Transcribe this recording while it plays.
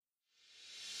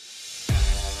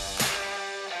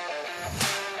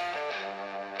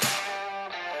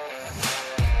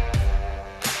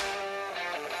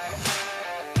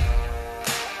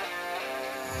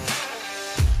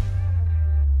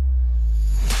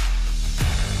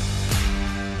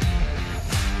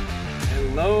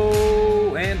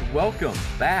Welcome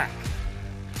back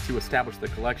to Establish the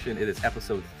Collection. It is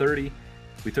episode 30.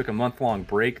 We took a month-long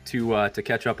break to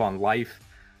catch up on life.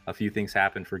 A few things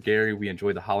happened for Gary. We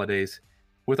enjoyed the holidays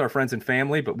with our friends and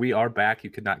family, but we are back. You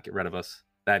could not get rid of us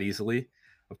that easily.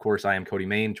 Of course, I am Cody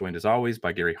Main, joined as always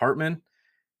by Gary Hartman.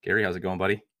 Gary, how's it going,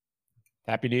 buddy?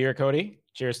 Happy New Year, Cody.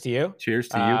 Cheers to you. Cheers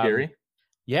to you, Gary.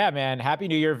 Yeah, man. Happy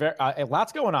New Year. A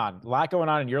lot going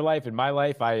on in your life, in my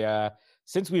life.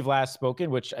 Since we've last spoken,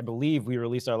 which I believe we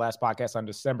released our last podcast on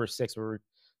December 6th, we're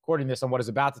recording this on what is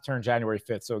about to turn January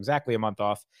 5th. So exactly a month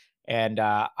off. And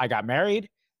I got married.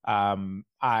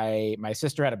 My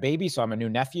sister had a baby, so I'm a new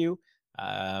nephew.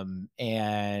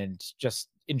 And just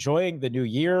enjoying the new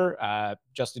year.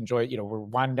 We're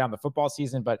winding down the football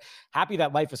season, but happy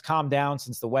that life has calmed down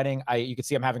since the wedding. You can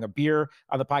see I'm having a beer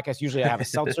on the podcast. Usually I have a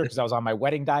seltzer because I was on my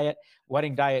wedding diet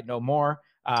no more.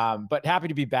 But happy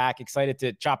to be back, excited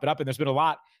to chop it up. And there's been a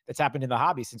lot that's happened in the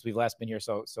hobby since we've last been here.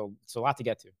 So a lot to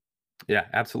get to. Yeah,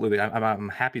 absolutely. I'm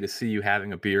happy to see you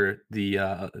having a beer. The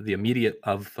immediate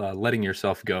of letting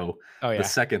yourself go. Oh, yeah. The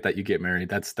second that you get married,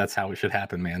 that's how it should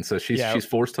happen, man. So she's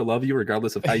forced to love you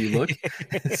regardless of how you look.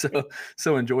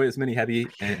 so enjoy as many heavy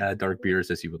and dark beers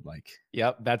as you would like.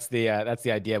 Yep, that's the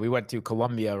idea. We went to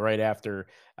Colombia right after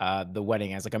the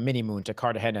wedding as like a mini moon to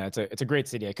Cartagena. It's a great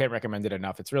city. I can't recommend it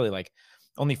enough. It's really like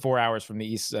only 4 hours from the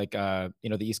east, the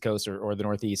East Coast or the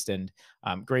Northeast, and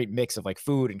great mix of like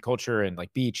food and culture and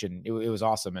like beach, and it was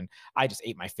awesome. And I just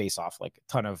ate my face off, like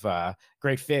a ton of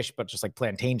great fish, but just like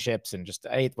plantain chips, and just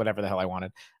I ate whatever the hell I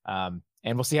wanted. And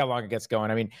we'll see how long it gets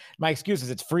going. I mean, my excuse is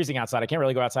it's freezing outside. I can't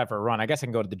really go outside for a run. I guess I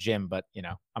can go to the gym, but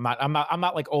I'm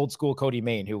not like old school Cody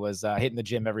Main who was hitting the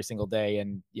gym every single day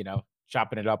and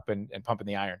chopping it up and pumping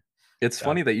the iron. It's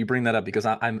funny that you bring that up because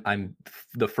I'm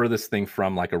the furthest thing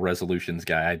from like a resolutions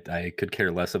guy. I could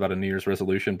care less about a New Year's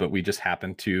resolution, but we just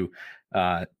happened to,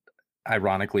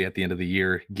 ironically, at the end of the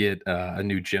year, get a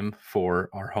new gym for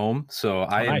our home. So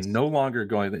I am no longer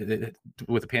going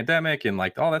with the pandemic and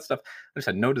like all that stuff. I just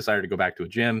had no desire to go back to a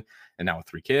gym. And now with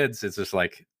 3 kids, it's just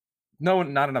like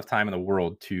not enough time in the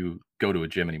world to go to a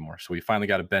gym anymore. So we finally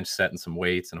got a bench set and some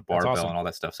weights and a barbell and all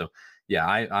that stuff. So yeah,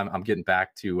 I'm getting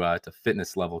back to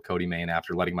fitness level Cody Main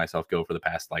after letting myself go for the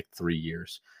past like 3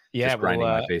 years. Yeah, just grinding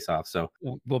my face off. So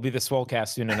we'll be the Swolecast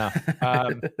soon enough.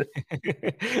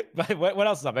 But what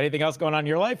else is up? Anything else going on in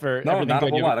your life? Or no, not a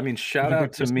whole lot. I mean, shout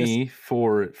out to me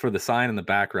for the sign in the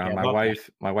background. Yeah,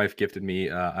 my wife gifted me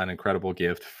an incredible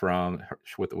gift from her,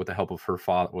 with the help of her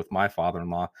father, with my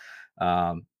father-in-law.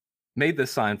 Made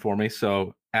this sign for me.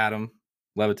 So Adam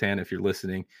Levitan, if you're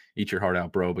listening, eat your heart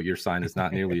out, bro. But your sign is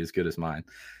not nearly as good as mine.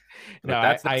 But no,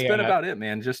 that's been about it,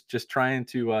 man. Just trying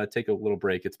to take a little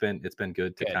break. It's been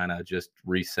good to kind of just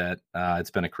reset.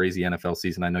 It's been a crazy NFL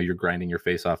season. I know you're grinding your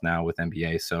face off now with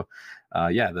NBA. So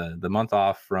yeah, the month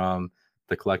off from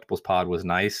the Collectibles pod was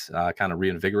nice, kind of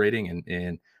reinvigorating.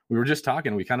 And we were just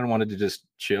talking. We kind of wanted to just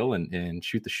chill and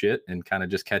shoot the shit and kind of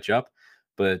just catch up.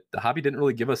 But the hobby didn't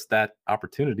really give us that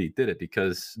opportunity, did it?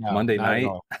 Because Monday night,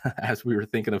 as we were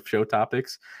thinking of show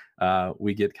topics,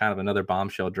 we get kind of another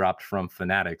bombshell dropped from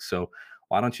Fanatics. So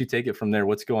why don't you take it from there?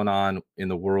 What's going on in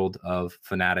the world of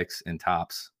Fanatics and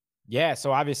Topps? Yeah,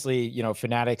 so obviously,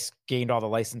 Fanatics gained all the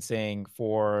licensing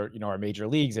for, our major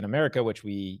leagues in America, which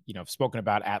we, have spoken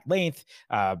about at length,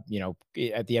 at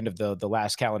the end of the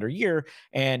last calendar year.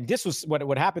 And this was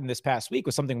what happened this past week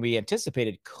was something we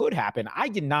anticipated could happen. I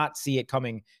did not see it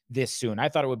coming this soon. I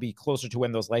thought it would be closer to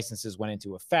when those licenses went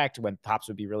into effect, when Topps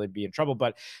would really be in trouble.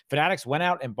 But Fanatics went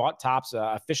out and bought Topps,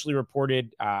 officially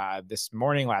reported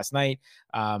last night.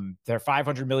 They're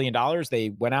 $500 million.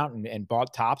 They went out and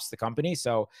bought Topps, the company.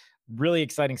 So really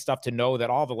exciting stuff to know that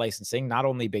all the licensing, not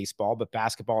only baseball, but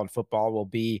basketball and football will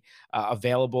be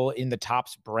available in the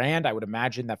Topps brand. I would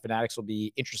imagine that Fanatics will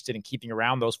be interested in keeping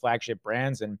around those flagship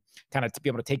brands and kind of to be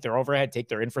able to take their overhead, take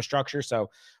their infrastructure.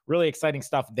 So really exciting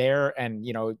stuff there. And,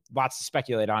 lots to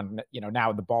speculate on,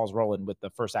 now the ball's rolling with the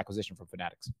first acquisition from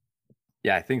Fanatics.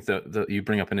 Yeah, I think you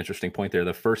bring up an interesting point there.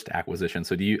 The first acquisition.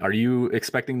 So are you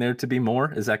expecting there to be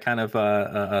more? Is that kind of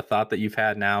a thought that you've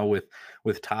had now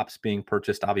with Topps being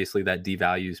purchased? Obviously, that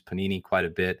devalues Panini quite a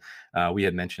bit. We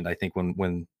had mentioned, I think,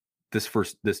 when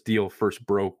this deal first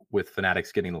broke with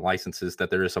Fanatics getting the licenses,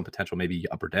 that there is some potential, maybe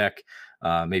Upper Deck,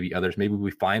 maybe others. Maybe we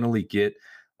finally get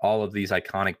all of these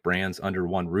iconic brands under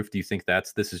one roof. Do you think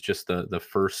this is just the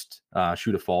first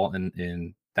shoe to fall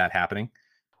in that happening?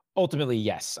 Ultimately,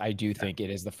 yes, I do Yeah. think it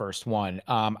is the first one.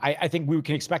 I think we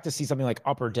can expect to see something like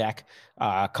Upper Deck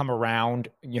come around,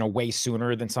 way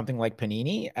sooner than something like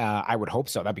Panini. I would hope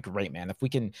so. That'd be great, man.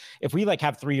 If we like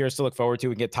have 3 years to look forward to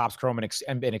and get Topps Chrome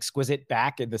and Exquisite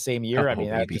back in the same year, I Oh, mean,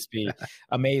 that'd baby. just be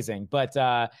amazing. But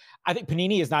I think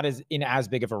Panini is not as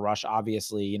big of a rush.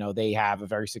 Obviously, they have a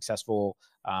very successful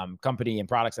company and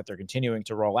products that they're continuing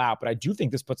to roll out. But I do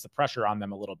think this puts the pressure on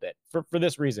them a little bit for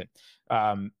this reason.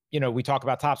 We talk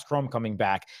about Topps Chrome coming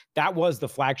back. That was the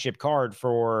flagship card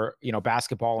for,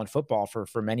 basketball and football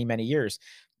for many, many years.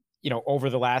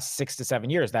 Over the last 6 to 7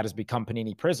 years, that has become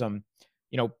Panini Prism.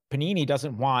 Panini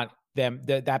doesn't want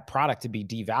that product to be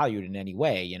devalued in any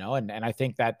way, and I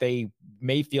think that they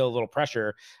may feel a little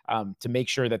pressure to make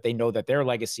sure that they know that their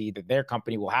legacy, that their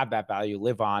company will have that value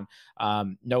live on,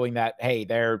 knowing that, hey,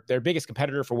 their biggest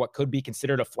competitor for what could be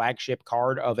considered a flagship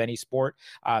card of any sport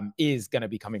is going to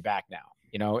be coming back now.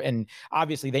 And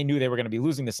obviously they knew they were going to be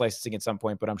losing this licensing at some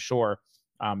point, but I'm sure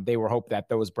they were hope that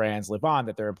those brands live on,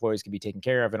 that their employees can be taken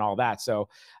care of and all that. So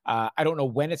I don't know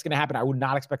when it's going to happen. I would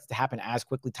not expect it to happen as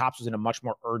quickly. Topps was in a much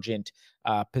more urgent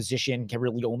position,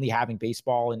 really only having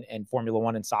baseball and Formula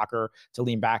One and soccer to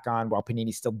lean back on, while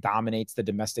Panini still dominates the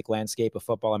domestic landscape of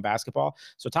football and basketball.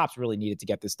 So Topps really needed to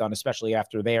get this done, especially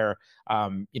after their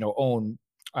own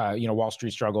Wall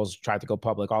Street struggles, tried to go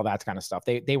public, all that kind of stuff.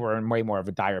 They were in way more of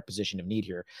a dire position of need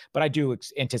here. But I do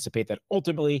anticipate that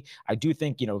ultimately, I do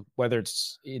think, whether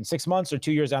it's in 6 months or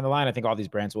 2 years down the line, I think all these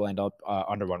brands will end up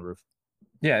under one roof.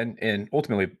 Yeah, and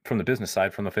ultimately from the business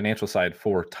side, from the financial side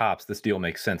for Topps, this deal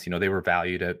makes sense. They were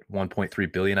valued at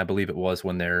 1.3 billion, I believe it was,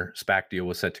 when their SPAC deal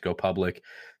was set to go public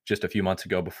just a few months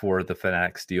ago before the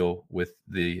Fanatics deal with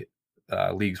the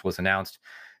leagues was announced.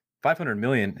 500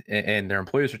 million and their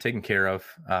employees are taken care of.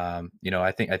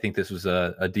 I think this was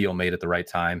a deal made at the right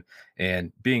time,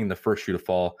 and being the first shoe to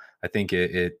fall, I think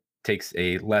it takes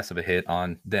a less of a hit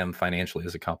on them financially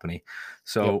as a company.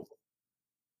 So Yep.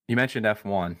 you mentioned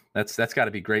F1. That's got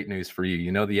to be great news for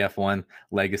you. The F1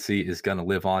 legacy is going to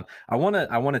live on. I want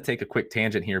to take a quick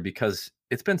tangent here because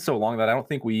it's been so long that I don't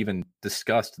think we even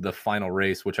discussed the final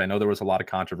race, which I know there was a lot of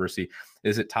controversy.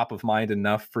 Is it top of mind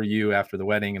enough for you after the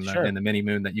wedding and Sure. the mini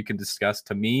moon that you can discuss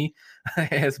to me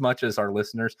as much as our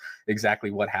listeners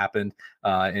exactly what happened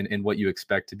and what you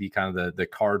expect to be kind of the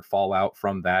card fallout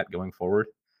from that going forward?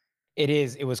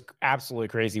 It was absolutely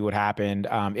crazy what happened.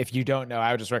 If you don't know,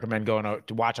 I would just recommend going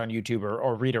to watch on YouTube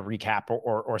or read a recap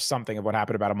or something of what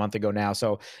happened about a month ago now.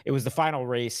 So it was the final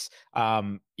race.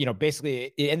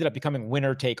 Basically it ended up becoming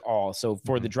winner take all. So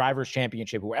for the drivers'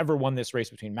 championship, whoever won this race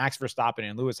between Max Verstappen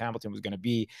and Lewis Hamilton was going to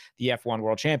be the F1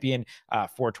 world champion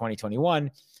for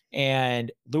 2021.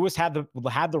 And Lewis had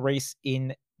the race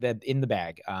in the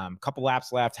bag. Couple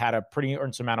laps left, had a pretty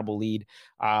insurmountable lead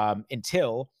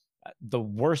until the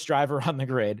worst driver on the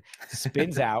grid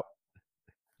spins out,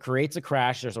 creates a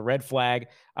crash. There's a red flag,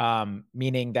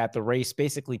 meaning that the race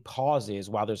basically pauses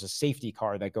while there's a safety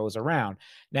car that goes around.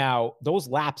 Now, those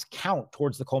laps count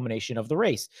towards the culmination of the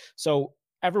race. So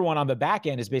everyone on the back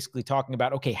end is basically talking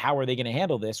about, okay, how are they going to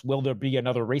handle this? Will there be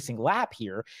another racing lap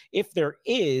here? If there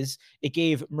is, it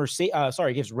gives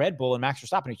Red Bull and Max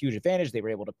Verstappen a huge advantage. They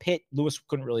were able to pit. Lewis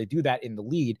couldn't really do that in the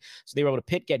lead. So they were able to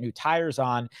pit, get new tires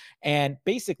on. And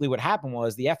basically what happened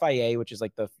was the FIA, which is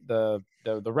like the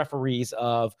referees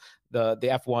of the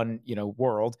F1,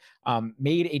 world,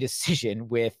 made a decision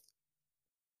with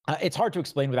it's hard to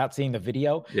explain without seeing the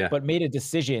video, Yeah. but made a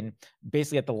decision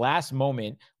basically at the last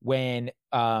moment when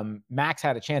Max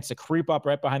had a chance to creep up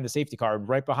right behind the safety car,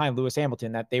 right behind Lewis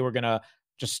Hamilton, that they were going to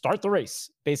just start the race,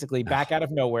 basically back out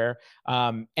of nowhere,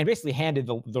 and basically handed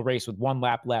the race with 1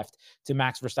 lap left to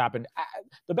Max Verstappen.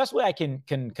 The best way I can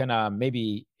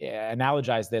maybe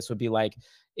analogize this would be like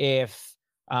if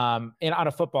on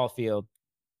a football field,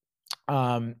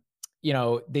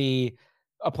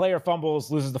 a player fumbles,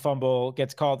 loses the fumble,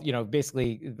 gets called,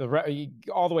 basically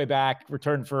all the way back,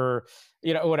 return for,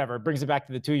 whatever, brings it back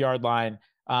to the 2-yard line.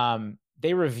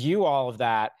 They review all of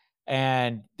that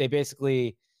and they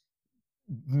basically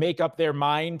make up their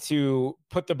mind to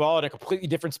put the ball in a completely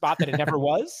different spot that it never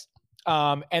was.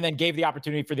 And then gave the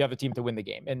opportunity for the other team to win the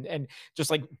game, and just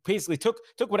like basically took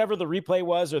whatever the replay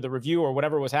was or the review or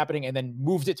whatever was happening, and then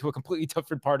moved it to a completely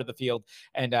different part of the field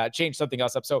and changed something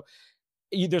else up. So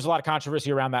there's a lot of controversy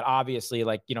around that, obviously.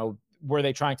 Like, were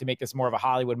they trying to make this more of a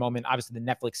Hollywood moment? Obviously, the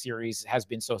Netflix series has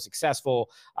been so successful.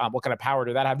 What kind of power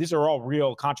did that have? These are all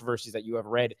real controversies that you have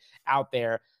read out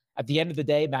there. At the end of the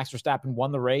day, Max Verstappen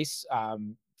won the race.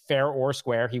 Fair or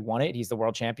square, he won it. He's the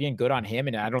world champion. Good on him.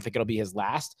 And I don't think it'll be his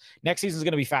last. Next season is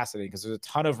going to be fascinating because there's a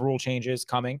ton of rule changes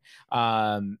coming.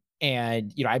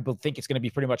 And, I think it's going to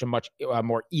be pretty much a much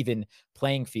more even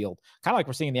playing field, kind of like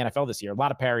we're seeing in the NFL this year. A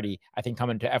lot of parity, I think,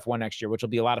 coming to F1 next year, which will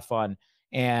be a lot of fun.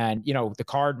 And, the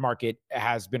card market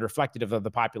has been reflective of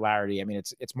the popularity. I mean,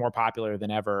 it's more popular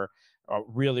than ever.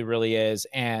 Really, really is.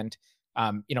 And,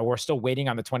 we're still waiting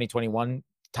on the 2021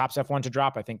 Topps F1 to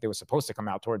drop. I think they were supposed to come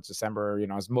out towards December,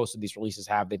 as most of these releases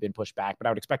have, they've been pushed back, but I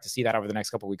would expect to see that over the next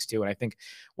couple of weeks too. And I think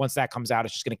once that comes out,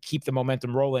 it's just going to keep the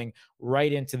momentum rolling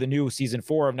right into the new season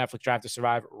 4 of Netflix Drive to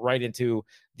Survive, right into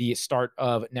the start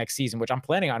of next season, which I'm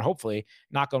planning on, hopefully,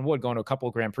 knock on wood, going to a couple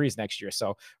of Grand Prix next year.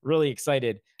 So really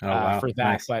excited for that.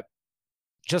 Nice. But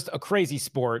just a crazy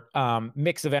sport,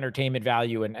 mix of entertainment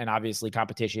value and obviously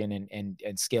competition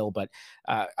and skill. But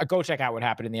go check out what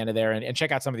happened in the end of there, and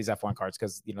check out some of these F1 cards,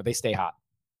 because they stay hot.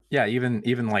 Yeah,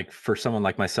 even like for someone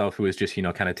like myself who is just kind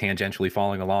of tangentially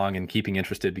following along and keeping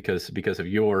interested because of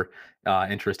your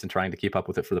interest in trying to keep up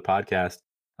with it for the podcast,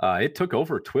 it took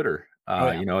over Twitter.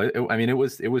 Yeah.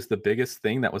 It was the biggest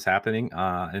thing that was happening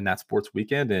in that sports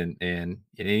weekend, and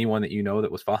anyone that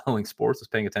that was following sports was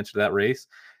paying attention to that race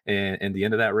and the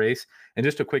end of that race. And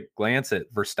just a quick glance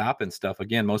at Verstappen stuff.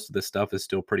 Again, most of this stuff is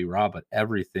still pretty raw, but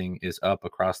everything is up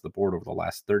across the board over the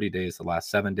last 30 days, the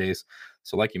last 7 days.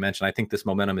 So like you mentioned, I think this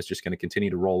momentum is just going to continue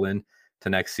to roll in to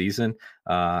next season.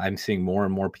 I'm seeing more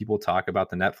and more people talk about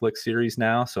the Netflix series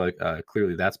now. So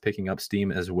clearly that's picking up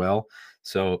steam as well.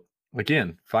 So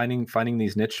again, finding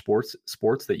these niche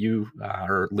sports that you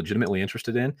are legitimately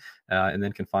interested in, and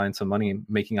then can find some money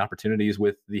making opportunities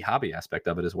with the hobby aspect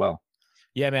of it as well.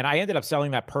 Yeah, man. I ended up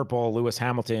selling that purple Lewis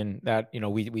Hamilton that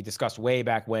we discussed way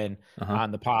back when on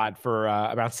the pod for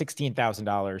around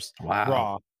 $16,000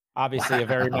 raw. Obviously, a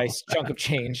very nice chunk of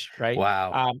change, right?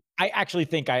 Wow. I actually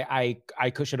think I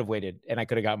should have waited, and I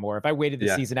could have got more if I waited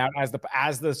the season out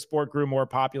as the sport grew more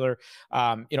popular.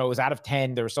 It was out of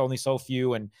 10. There was only so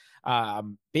few, and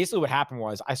basically what happened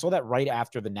was I saw that right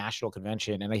after the national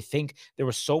convention, and I think there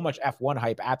was so much F1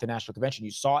 hype at the national convention.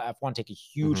 You saw F1 take a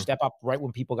huge step up right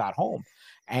when people got home,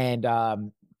 and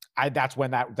that's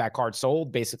when that card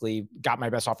sold. Basically, got my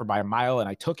best offer by a mile, and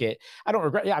I took it. I don't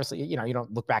regret. Obviously, you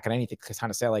don't look back at anything because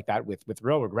kind of say like that with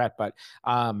real regret. But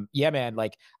yeah, man,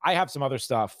 like I have some other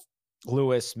stuff,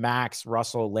 Lewis, Max,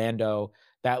 Russell, Lando,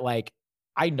 that like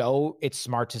I know it's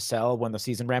smart to sell when the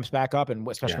season ramps back up, and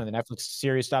especially when the Netflix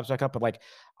series stops back up. But like,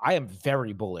 I am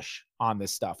very bullish on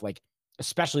this stuff. Like,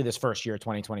 especially this first year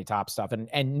 2020 top stuff,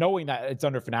 and knowing that it's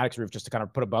under Fanatics roof, just to kind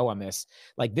of put a bow on this,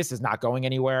 like this is not going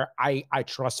anywhere. I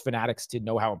trust Fanatics to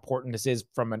know how important this is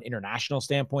from an international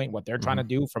standpoint, what they're trying to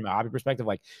do from a hobby perspective.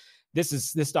 Like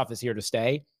this stuff is here to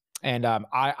stay. And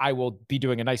I will be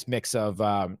doing a nice mix of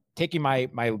taking my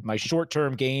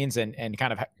short-term gains and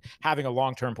kind of having a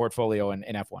long-term portfolio in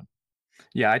F1.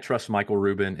 Yeah, I trust Michael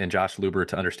Rubin and Josh Luber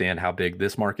to understand how big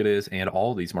this market is, and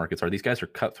all these markets are. These guys are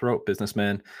cutthroat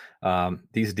businessmen.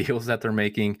 These deals that they're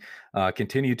making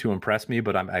continue to impress me,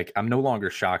 but I'm no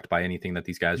longer shocked by anything that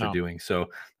these guys are doing. So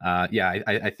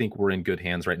I think we're in good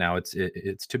hands right now.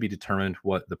 It's to be determined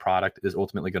what the product is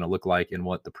ultimately going to look like and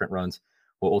what the print runs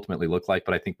will ultimately look like.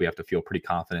 But I think we have to feel pretty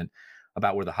confident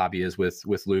about where the hobby is with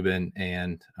Lubin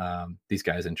and these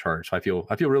guys in charge. So I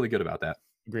feel really good about that.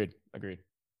 Agreed.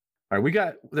 All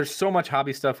right, there's so much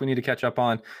hobby stuff we need to catch up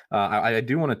on. I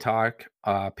do want to talk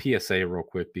PSA real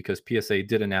quick, because PSA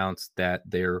did announce that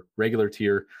their regular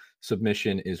tier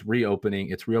submission is reopening.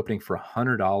 It's reopening for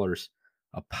 $100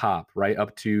 a pop, right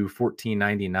up to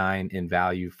 $14.99 in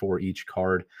value for each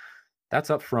card. That's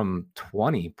up from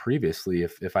 20 previously,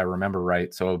 if I remember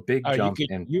right. So a big jump.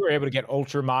 You were able to get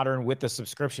ultra modern with the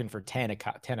subscription for 10 a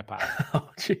pop. Oh,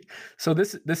 gee. So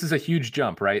this is a huge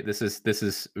jump, right? This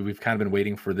is we've kind of been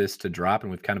waiting for this to drop,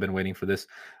 and we've kind of been waiting for this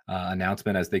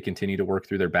announcement as they continue to work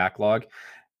through their backlog.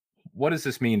 What does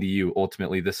this mean to you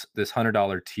ultimately? This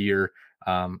 $100 tier.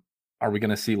 Are we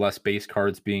going to see less base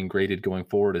cards being graded going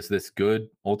forward? Is this good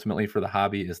ultimately for the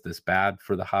hobby? Is this bad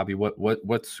for the hobby?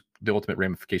 What's the ultimate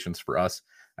ramifications for us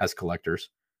as collectors?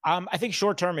 I think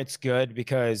short term it's good,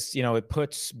 because it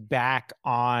puts back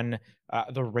on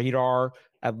the radar,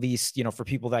 at least for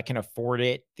people that can afford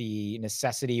it, the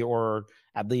necessity, or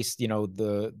at least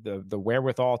the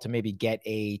wherewithal to maybe get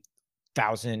a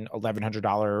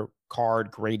 $1,100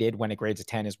 card graded. When it grades a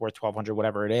 10 is worth $1,200,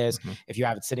 whatever it is. If you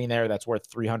have it sitting there that's worth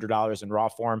 $300 in raw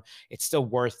form, it's still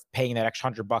worth paying that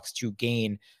extra $100 to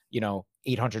gain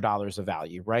 $800 of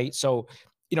value, right? So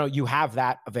you have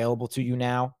that available to you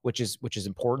now, which is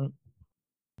important.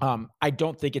 I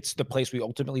don't think it's the place we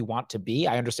ultimately want to be.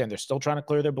 I understand they're still trying to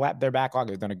clear their backlog.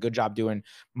 They've done a good job doing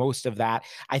most of that.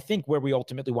 I think where we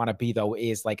ultimately want to be though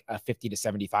is like a $50 to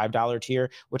 $75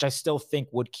 tier, which I still think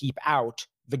would keep out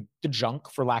the junk,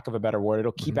 for lack of a better word.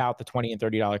 It'll keep Mhm. out the $20 and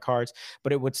 $30 cards,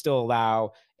 but it would still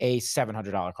allow a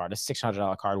 $700 card, a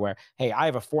 $600 card where, hey, I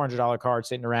have a $400 card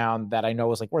sitting around that I know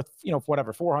is like worth,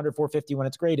 whatever, 400, 450 when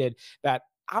it's graded, that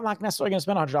I'm not necessarily going to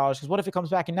spend $100 because what if it comes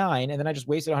back in 9 and then I just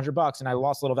wasted $100 and I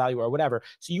lost a little value or whatever.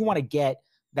 So you want to get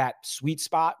that sweet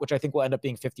spot, which I think will end up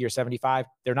being 50 or 75.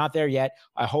 They're not there yet.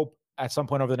 I hope at some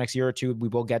point over the next year or two, we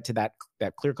will get to that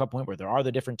clear cut point where there are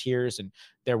the different tiers and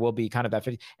there will be kind of that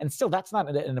 50. And still, that's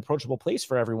not an approachable place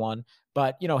for everyone.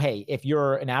 But, hey, if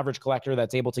you're an average collector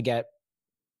that's able to get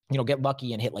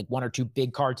lucky and hit like 1 or 2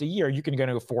 big cards a year, you can going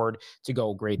to afford to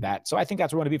go grade that. So I think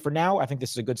that's where we want to be for now. I think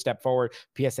this is a good step forward.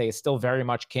 PSA is still very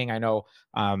much king. I know,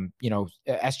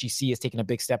 SGC has taken a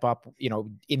big step up,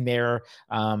 in their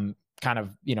kind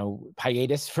of,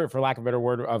 hiatus for lack of a better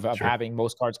word of Sure. having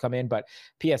most cards come in, but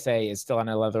PSA is still on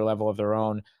another level of their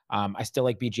own. I still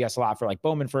like BGS a lot for like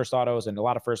Bowman first autos and a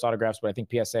lot of first autographs, but I think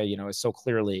PSA, is so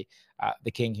clearly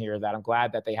the king here that I'm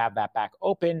glad that they have that back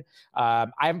open. I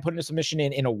haven't put in a submission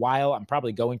in a while. I'm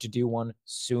probably going to do one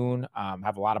soon.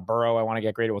 Have a lot of Burrow I want to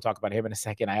get graded. We'll talk about him in a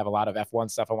second. I have a lot of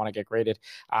F1 stuff I want to get graded.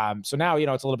 So now,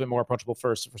 it's a little bit more approachable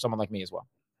for someone like me as well.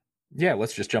 Yeah,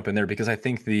 let's just jump in there because I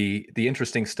think the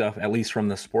interesting stuff, at least from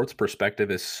the sports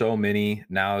perspective, is so many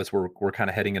now as we're kind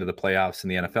of heading into the playoffs in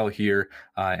the NFL here.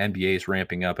 NBA is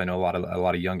ramping up. I know a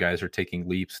lot of young guys are taking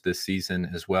leaps this season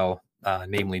as well,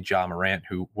 namely Ja Morant,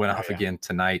 who went off again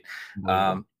tonight.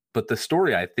 But the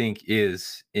story, I think,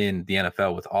 is in the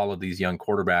NFL with all of these young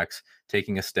quarterbacks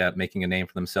taking a step, making a name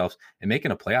for themselves, and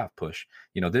making a playoff push.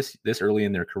 This early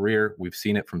in their career, we've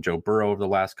seen it from Joe Burrow over the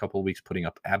last couple of weeks, putting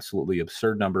up absolutely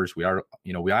absurd numbers. We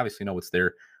obviously know what's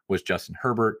there was Justin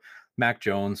Herbert, Mac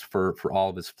Jones for all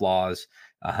of his flaws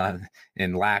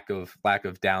and lack of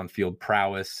downfield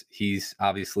prowess. He's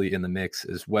obviously in the mix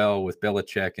as well with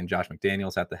Belichick and Josh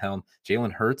McDaniels at the helm.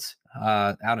 Jalen Hurts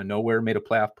out of nowhere made a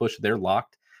playoff push. They're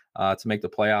locked to make the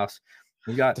playoffs.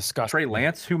 We got Trey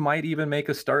Lance, who might even make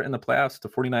a start in the playoffs. The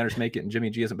 49ers make it, and Jimmy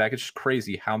G isn't back. It's just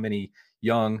crazy how many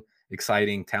young,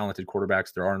 exciting, talented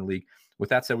quarterbacks there are in the league. With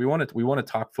that said, we want to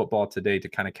talk football today to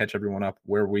kind of catch everyone up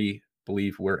where we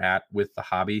believe we're at with the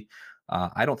hobby.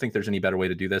 I don't think there's any better way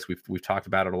to do this. We've talked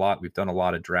about it a lot. We've done a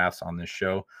lot of drafts on this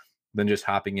show than just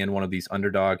hopping in one of these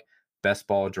underdog best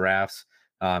ball drafts.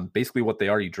 Basically, what they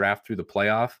are, you draft through the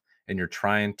playoff, and you're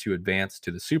trying to advance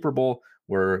to the Super Bowl,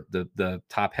 where the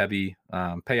top heavy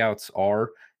payouts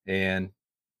are. And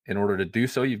in order to do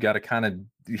so, you got to kind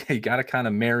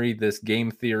of marry this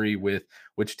game theory with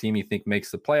which team you think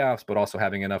makes the playoffs, but also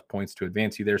having enough points to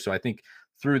advance you there. So I think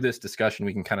through this discussion,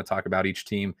 we can kind of talk about each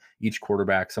team, each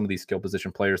quarterback, some of these skill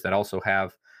position players that also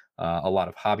have a lot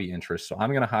of hobby interests. So I'm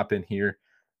going to hop in here.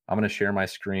 I'm going to share my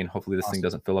screen. Hopefully this thing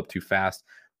doesn't fill up too fast.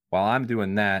 While I'm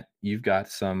doing that, you've got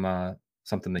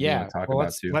something that you want to talk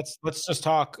about too. Let's just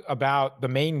talk about the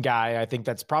main guy. I think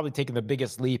that's probably taken the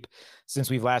biggest leap since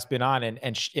we've last been on.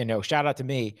 And shout out to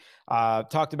me.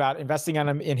 Talked about investing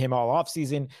in him all off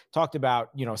season. Talked about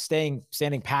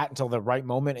standing pat until the right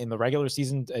moment in the regular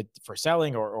season for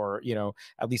selling or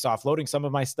at least offloading some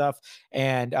of my stuff.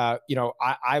 And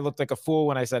I looked like a fool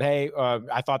when I said, hey,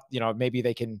 I thought maybe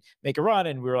they can make a run,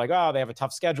 and we were like, oh, they have a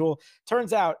tough schedule.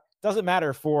 Turns out, doesn't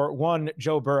matter for one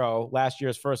Joe Burrow, last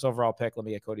year's first overall pick. Let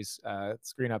me get Cody's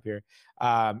screen up here.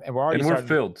 And we're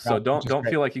filled. So don't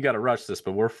feel like you got to rush this,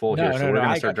 but we're full here. So we're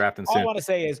going to start drafting soon. All I want to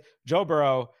say is Joe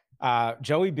Burrow,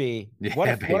 Joey B. What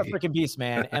a freaking beast,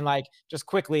 man. And like, just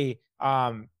quickly,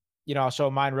 I'll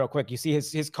show mine real quick. You see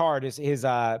his card is his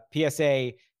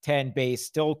PSA 10 base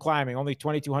still climbing, only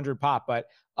 2,200 pop, but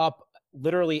up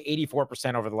literally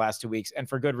 84% over the last 2 weeks, and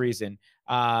for good reason.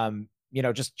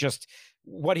 Just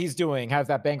what he's doing has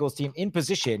that Bengals team in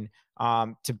position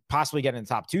to possibly get in the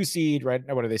top 2 seed, right?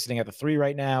 What are they sitting at the 3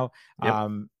 right now?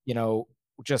 Yep.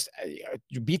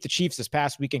 You beat the Chiefs this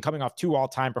past weekend, coming off 2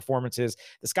 all-time performances.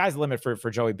 The sky's the limit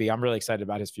for Joey B. I'm really excited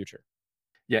about his future.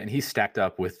 Yeah, and he's stacked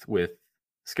up with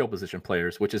skill position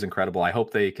players, which is incredible. I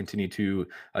hope they continue to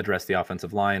address the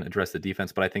offensive line, address the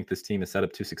defense, but I think this team is set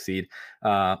up to succeed.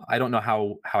 I don't know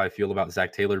how I feel about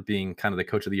Zach Taylor being kind of the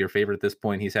coach of the year favorite at this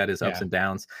point. He's had his ups and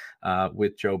downs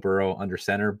with Joe Burrow under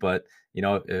center, but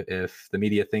if the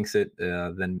media thinks it,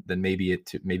 then maybe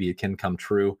it can come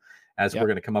true. As we're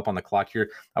going to come up on the clock here,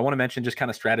 I want to mention just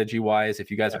kind of strategy wise, if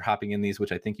you guys are hopping in these,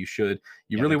 which I think you should,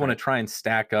 you really want to try and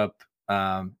stack up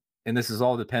and this is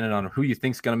all dependent on who you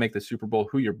think is going to make the Super Bowl,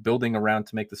 who you're building around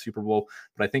to make the Super Bowl.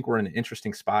 But I think we're in an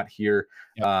interesting spot here.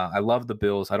 Yep. I love the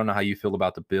Bills. I don't know how you feel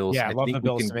about the Bills. Yeah, I love think the we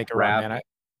Bills can to make a run, grab man.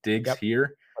 Diggs Yep,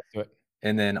 here, let's do it.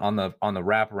 and then on the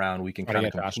wraparound, we can kind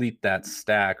of complete that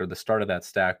stack, or the start of that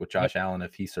stack, with Josh Allen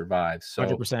if he survives. So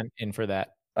 100% in for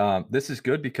that. This is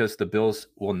good because the Bills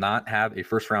will not have a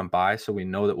first round bye, so we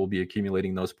know that we'll be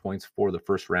accumulating those points for the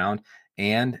first round.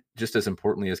 And just as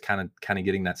importantly as kind of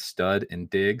getting that stud in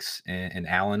Diggs and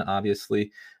Allen,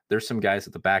 obviously, there's some guys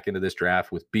at the back end of this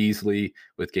draft with Beasley,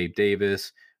 with Gabe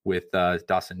Davis, with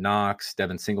Dawson Knox,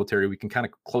 Devin Singletary. We can kind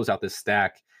of close out this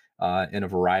stack in a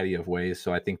variety of ways.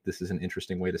 So I think this is an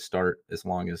interesting way to start, as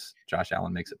long as Josh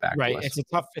Allen makes it back to us.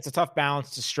 It's a tough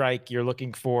balance to strike. You're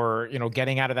looking for,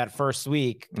 getting out of that first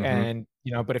week. Mm-hmm.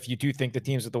 And, but if you do think the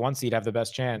teams with the 1 seed have the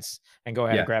best chance, and go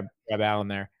ahead and grab Allen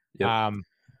there. Yep.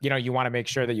 You want to make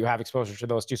sure that you have exposure to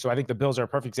those two. So I think the Bills are a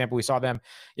perfect example. We saw them,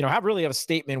 have really a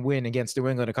statement win against New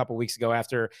England a couple of weeks ago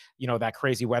after, that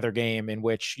crazy weather game in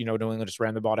which, New England just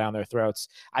ran the ball down their throats.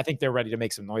 I think they're ready to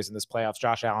make some noise in this playoffs.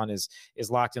 Josh Allen is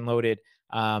locked and loaded.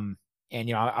 And,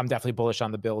 I'm definitely bullish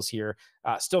on the Bills here.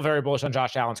 Still very bullish on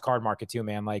Josh Allen's card market too,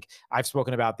 man. Like, I've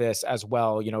spoken about this as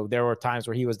well. There were times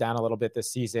where he was down a little bit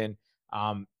this season.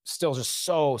 Still just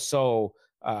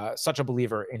such a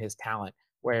believer in his talent,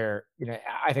 where,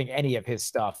 I think any of his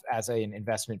stuff as an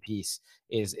investment piece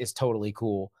is totally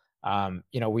cool.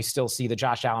 We still see the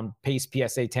Josh Allen pace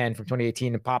PSA 10 from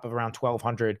 2018 and pop of around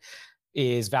 1,200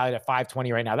 is valued at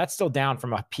 520 right now. That's still down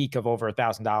from a peak of over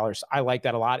 $1,000. I like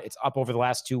that a lot. It's up over the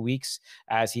last 2 weeks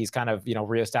as he's kind of,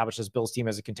 reestablished his Bills team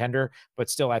as a contender, but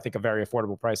still, I think a very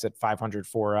affordable price at 500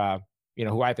 for,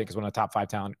 who I think is one of the top 5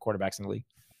 talent quarterbacks in the league.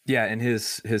 Yeah, and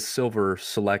his silver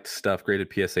select stuff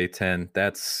graded PSA 10.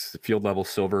 That's field level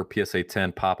silver PSA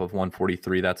 10 pop of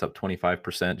 143. That's up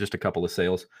 25%. Just a couple of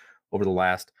sales over the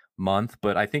last month.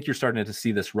 But I think you're starting to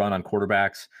see this run on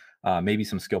quarterbacks, maybe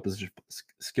some skill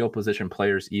position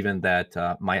players even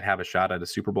that might have a shot at a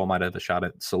Super Bowl, might have a shot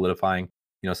at solidifying,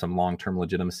 some long-term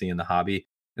legitimacy in the hobby.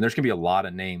 And there's going to be a lot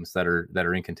of names that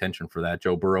are in contention for that.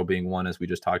 Joe Burrow being one, as we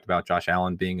just talked about, Josh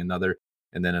Allen being another.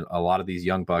 And then a lot of these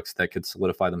young bucks that could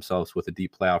solidify themselves with a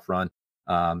deep playoff run.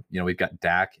 We've got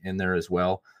Dak in there as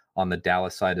well on the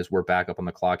Dallas side, as we're back up on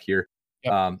the clock here.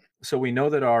 Yep. So we know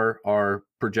that our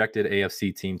projected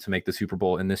AFC team to make the Super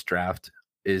Bowl in this draft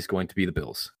is going to be the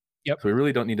Bills. Yep. So we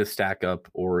really don't need to stack up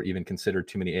or even consider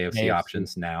too many AFC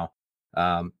options now.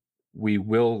 We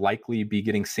will likely be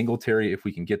getting Singletary if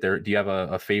we can get there. Do you have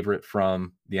a favorite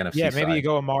from the NFC side? Maybe you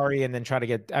go Amari and then try to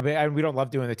get – we don't love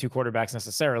doing the 2 quarterbacks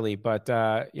necessarily, but,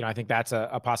 I think that's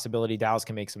a possibility. Dallas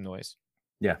can make some noise.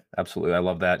 Yeah, absolutely. I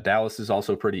love that. Dallas is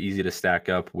also pretty easy to stack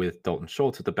up with Dalton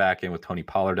Schultz at the back end, with Tony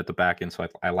Pollard at the back end, so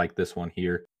I like this one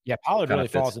here. Yeah, Pollard really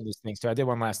falls in these things too. I did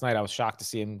one last night. I was shocked to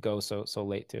see him go so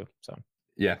late too, so.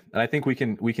 Yeah, and I think we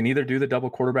can either do the double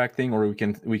quarterback thing, or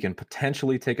we can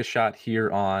potentially take a shot here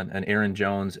on an Aaron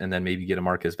Jones and then maybe get a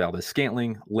Marquez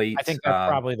Valdes-Scantling late. I think that's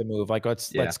probably the move. Like,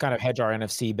 let's kind of hedge our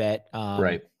NFC bet.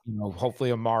 Right.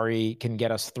 Hopefully Amari can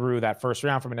get us through that first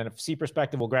round from an NFC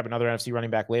perspective. We'll grab another NFC running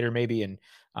back later maybe, and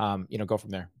go from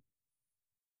there.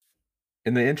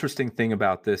 And the interesting thing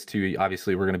about this too,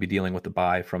 obviously we're going to be dealing with the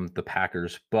bye from the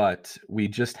Packers, but we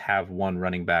just have one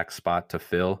running back spot to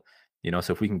fill.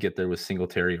 So if we can get there with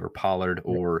Singletary or Pollard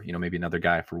or, maybe another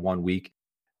guy for 1 week,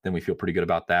 then we feel pretty good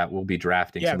about that. We'll be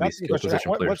drafting some of these skill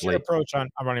position players. What's your approach on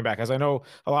running back? As I know,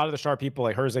 a lot of the sharp people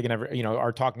like Herzig and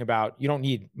are talking about, you don't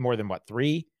need more than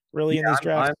 3 really in these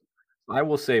drafts. I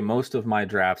will say most of my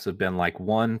drafts have been like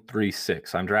 1, 3,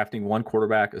 6. I'm drafting one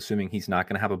quarterback, assuming he's not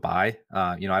going to have a bye.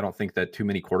 I don't think that too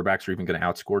many quarterbacks are even going to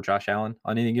outscore Josh Allen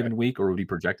on any given week, or would be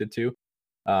projected to.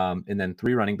 And then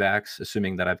 3 running backs,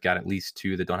 assuming that I've got at least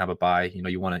 2 that don't have a bye. You're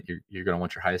going to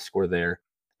want your highest score there.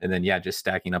 And then, just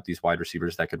stacking up these wide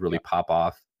receivers that could really pop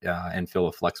off and fill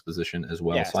a flex position as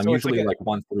well. So I'm usually like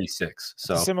 1, 3, 6.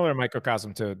 So similar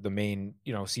microcosm to the main,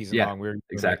 season long. We're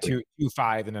exactly like 2,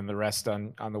 5, and then the rest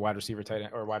on the wide receiver tight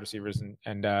end, or wide receivers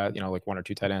and like 1 or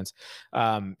 2 tight ends.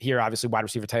 Here, obviously, wide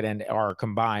receiver tight end are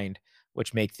combined,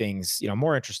 which make things,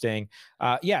 more interesting.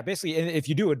 Basically, if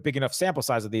you do a big enough sample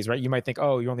size of these, right, you might think,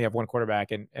 oh, you only have one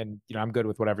quarterback, and I'm good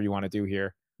with whatever you want to do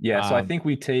here. Yeah, so I think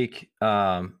we take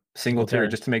Singletary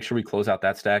just to make sure we close out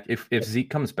that stack. If Zeke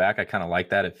comes back, I kind of like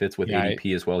that. It fits with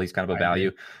ADP as well. He's kind of a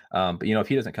value. But if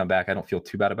he doesn't come back, I don't feel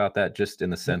too bad about that, just in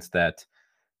the sense that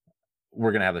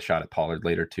we're going to have the shot at Pollard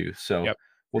later too. So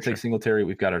we'll take Singletary.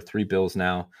 We've got our 3 Bills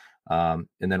now. And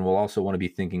then we'll also want to be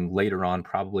thinking later on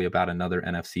probably about another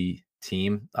NFC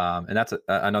team. And that's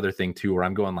another thing too, where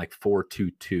I'm going like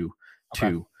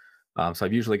 4-2-2-2. So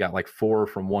I've usually got like 4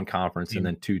 from one conference and Same.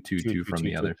 then two from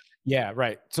the other. Yeah,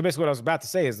 right. So basically, what I was about to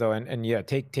say is though, and yeah,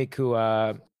 take who.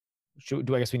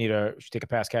 Do I guess we need should take a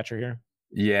pass catcher here?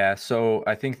 Yeah, so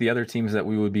I think the other teams that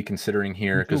we would be considering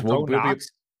here, Would you because go we'll be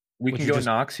Knox? we Would can you go just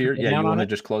Knox here. double Yeah, down you on wanna it?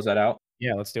 just close that out?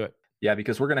 Yeah, let's do it. Yeah,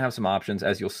 because we're gonna have some options.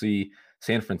 As you'll see,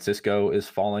 San Francisco is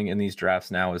falling in these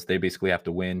drafts now as they basically have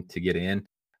to win to get in.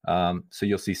 So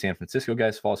you'll see San Francisco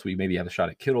guys fall. So we maybe have a shot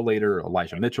at Kittle later,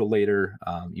 Elijah Mitchell later,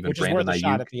 even Which is worth Brandon a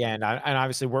shot Ayuk. at the end. And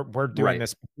obviously we're doing Right.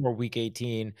 this before week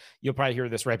 18. You'll probably hear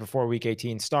this right before week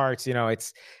 18 starts. You know,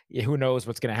 it's who knows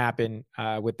what's going to happen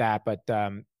with that, but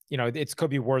you know, it's could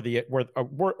be a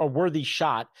worthy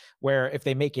shot where if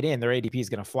they make it in, their ADP is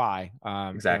going to fly. You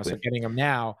know, so Exactly. getting them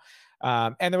now.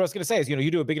 And then what I was going to say is, you know, you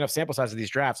do a big enough sample size of these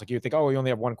drafts, like you think, oh, you only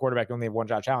have one quarterback, you only have one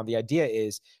Josh Allen. The idea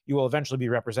is you will eventually be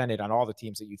represented on all the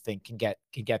teams that you think can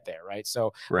get there, right?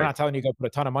 So we're Right. not telling you to go put a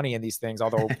ton of money in these things,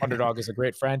 although underdog is a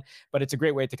great friend, but it's a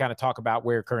great way to kind of talk about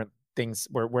where things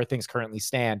currently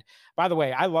stand. By the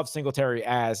way, I love Singletary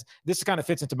as this kind of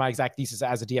fits into my exact thesis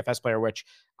as a DFS player, which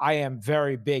I am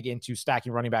very big into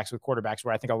stacking running backs with quarterbacks,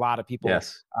 where I think a lot of people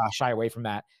Yes. shy away from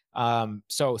that.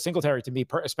 So Singletary to me,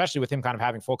 especially with him kind of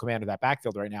having full command of that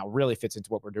backfield right now, really fits into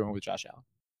what we're doing with Josh Allen.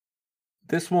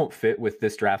 This won't fit with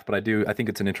this draft, but I think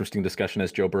it's an interesting discussion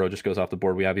as Joe Burrow just goes off the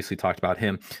board. We obviously talked about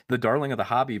him. The darling of the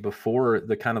hobby before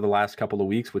the kind of the last couple of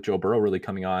weeks with Joe Burrow really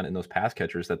coming on and those pass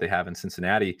catchers that they have in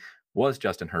Cincinnati was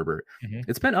Justin Herbert. Mhm.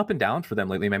 It's been up and down for them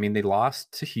lately. I mean, they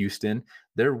lost to Houston.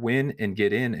 Their win and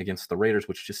get in against the Raiders,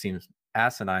 which just seems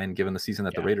asinine given the season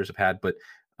that the Yeah. Raiders have had. But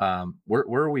where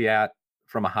are we at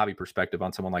from a hobby perspective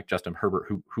on someone like Justin Herbert,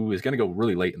 who is going to go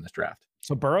really late in this draft?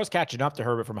 So Burrow's catching up to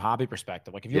Herbert from a hobby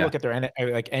perspective. Like if you Yeah. look at their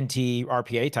like NT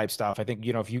RPA type stuff, I think,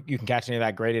 you know, if you can catch any of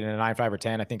that graded in a 9.5 or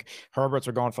 10, I think Herbert's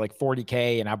are going for like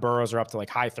 40K and now Burrows are up to like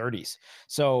high 30s.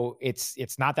 So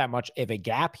it's not that much of a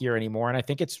gap here anymore. And I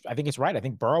think it's right. I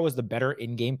think Burrow is the better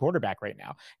in-game quarterback right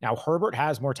now. Now Herbert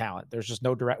has more talent. There's just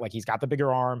no direct, like he's got the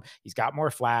bigger arm, he's got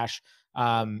more flash. You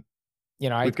know, We've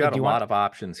I got a do lot want, of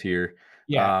options here.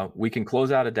 yeah. We can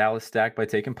close out a Dallas stack by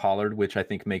taking Pollard, which I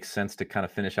think makes sense to kind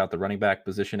of finish out the running back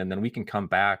position, and then we can come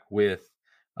back with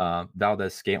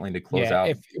Valdez Scantling to close Yeah, out.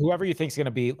 if whoever you think is going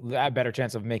to be a better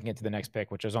chance of making it to the next pick,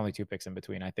 which there's only 2 picks in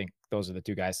between, I think those are the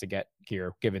 2 guys to get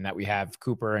here, given that we have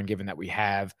Cooper and given that we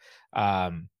have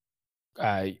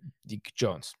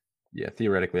Jones. Yeah,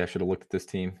 theoretically, I should have looked at this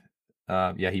team.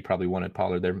 Yeah, he probably wanted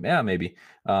Pollard there. Yeah, maybe.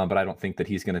 But I don't think that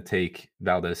he's going to take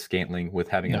Valdez Scantling with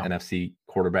having an NFC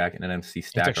quarterback and an NFC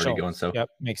stack already going. So yep,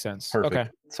 makes sense. perfect. Okay.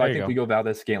 So I think we go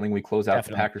Valdez Scantling. We close out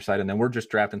Definitely. the Packers side, and then we're just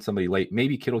drafting somebody late.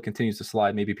 Maybe Kittle continues to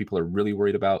slide. Maybe people are really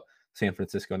worried about San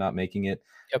Francisco not making it.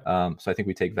 Yep. So I think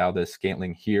we take Valdez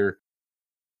Scantling here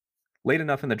late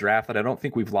enough in the draft that I don't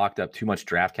think we've locked up too much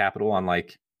draft capital on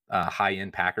like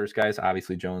high-end Packers guys.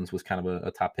 Obviously, Jones was kind of a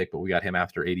top pick, but we got him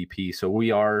after ADP. So we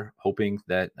are hoping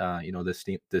that you know, this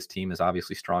team is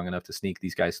obviously strong enough to sneak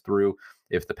these guys through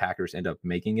if the Packers end up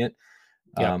making it.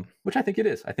 Which I think it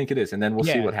is. And then we'll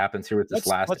see what happens here with this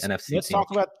last NFC let's team.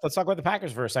 Let's talk about the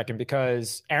Packers for a second,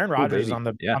 because Aaron Rodgers is on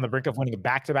the brink of winning a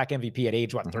back-to-back MVP at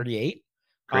age 38.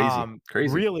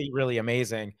 Crazy. Really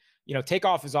amazing. You know,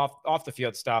 takeoff is off the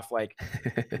field stuff. Like,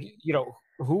 you know,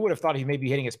 who would have thought he may be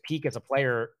hitting his peak as a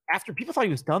player after people thought he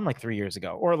was done like 3 years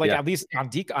ago, or like at least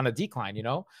on a decline, you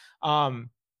know?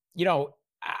 You know,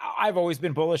 I've always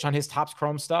been bullish on his Topps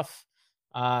Chrome stuff.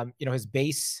 You know, his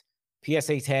base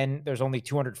PSA 10, there's only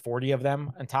 240 of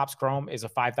them, and Topps Chrome is a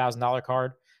 $5,000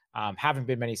 card. Haven't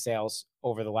been many sales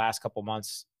over the last couple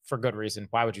months for good reason.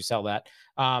 Why would you sell that?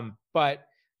 But,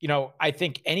 you know, I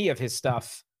think any of his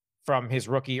stuff from his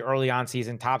rookie early on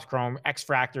season, Topps Chrome,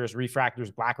 X-Fractors,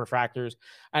 Refractors, Black Refractors,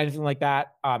 anything like that,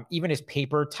 even his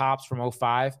paper tops from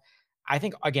 05, I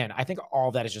think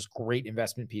all that is just great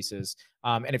investment pieces.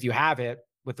 And if you have it,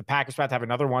 with the Packers about to have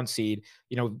another 1 seed,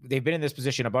 you know, they've been in this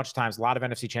position a bunch of times, a lot of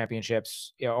NFC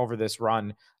championships, you know, over this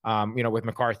run, you know, with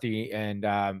McCarthy and,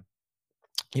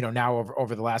 you know, now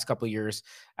over the last couple of years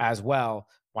as well.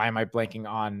 Why am I blanking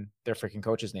on their freaking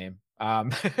coach's name?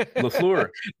 LaFleur.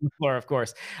 LaFleur, of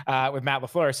course, with Matt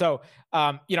LaFleur. So,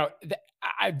 you know,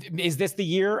 is this the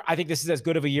year? I think this is as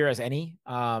good of a year as any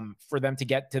for them to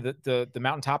get to the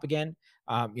mountaintop again.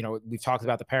 You know, we've talked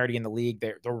about the parity in the league.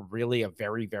 They're really a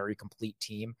very, very complete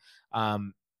team.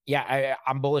 Yeah,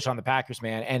 I'm bullish on the Packers,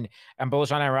 man, and I'm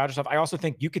bullish on Aaron Rodgers stuff. I also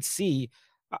think you could see,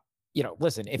 you know,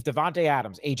 listen, if Devontae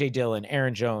Adams, AJ Dillon,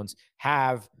 Aaron Jones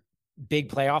have big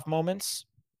playoff moments,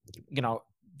 you know,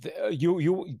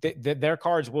 their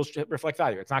cards will reflect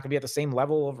value. It's not going to be at the same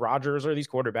level of Rodgers or these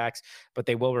quarterbacks, but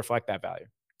they will reflect that value.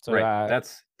 So Right.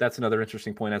 That's another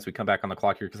interesting point as we come back on the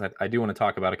clock here, because I do want to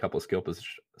talk about a couple of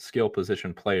skill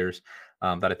position players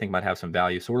that I think might have some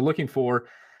value. So we're looking for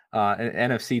an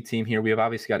NFC team here. We have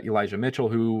obviously got Elijah Mitchell,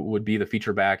 who would be the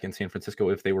feature back in San Francisco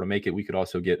if they were to make it. We could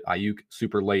also get Ayuk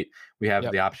super late. We have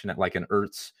yep. the option at like an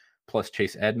Ertz plus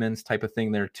Chase Edmonds type of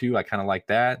thing there too. I kind of like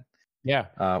that. Yeah.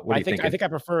 What do you think? I think I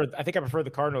prefer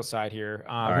the Cardinals side here.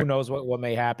 All Who right. knows what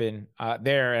may happen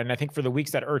there? And I think for the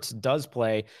weeks that Ertz does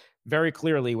play, very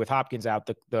clearly with Hopkins out,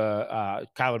 the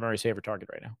Kyler Murray's favorite target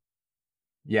right now.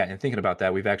 Yeah, and thinking about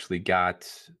that, we've actually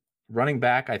got running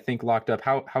back, I think, locked up.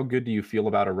 How good do you feel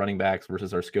about our running backs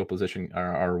versus our skill position,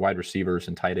 our wide receivers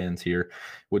and tight ends here?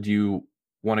 Would you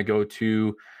want to go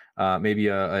to maybe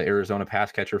a Arizona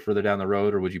pass catcher further down the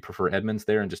road, or would you prefer Edmonds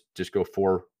there and just go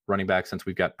for running back, since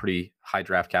we've got pretty high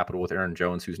draft capital with Aaron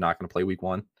Jones, who's not going to play week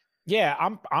 1? Yeah,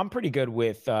 I'm pretty good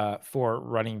with 4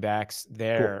 running backs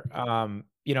there. Cool.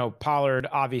 Pollard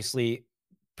obviously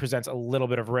presents a little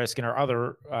bit of risk, and our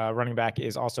other running back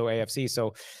is also AFC.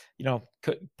 So,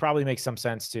 could probably make some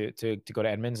sense to go to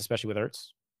Edmonds, especially with Ertz.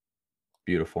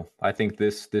 Beautiful. I think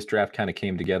this draft kind of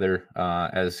came together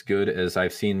as good as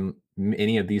I've seen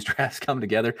any of these drafts come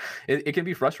together. It can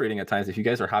be frustrating at times if you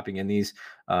guys are hopping in these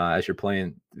as you're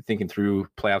playing, thinking through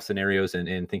playoff scenarios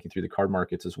and thinking through the card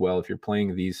markets as well. If you're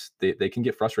playing these, they can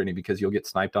get frustrating because you'll get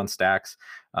sniped on stacks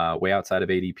way outside of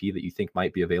ADP that you think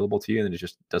might be available to you, and it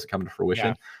just doesn't come to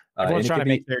fruition. Yeah. Everyone's trying to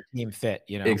make their team fit,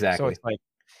 Exactly. So it's like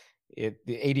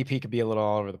the ADP could be a little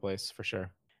all over the place for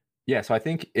sure. Yeah, so I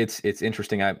think it's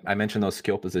interesting. I mentioned those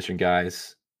skill position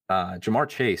guys. Ja'Marr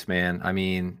Chase, man. I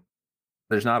mean,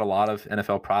 there's not a lot of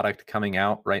NFL product coming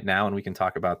out right now, and we can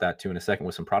talk about that too in a second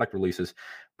with some product releases.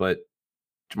 But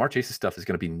Ja'Marr Chase's stuff is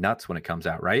going to be nuts when it comes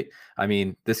out, right? I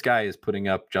mean, this guy is putting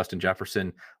up Justin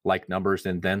Jefferson like numbers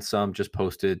and then some. Just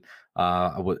posted,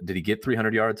 did he get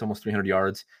 300 yards, almost 300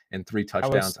 yards and 3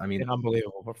 touchdowns? I mean, an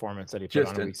unbelievable performance that he put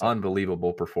just on an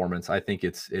unbelievable performance. I think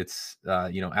it's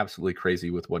absolutely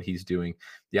crazy with what he's doing. Do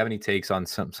you have any takes on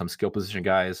some skill position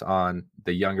guys on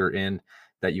the younger end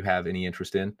that you have any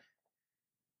interest in?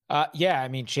 Yeah, I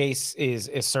mean, Chase is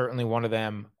certainly one of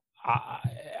them.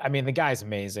 I mean, the guy's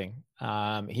amazing.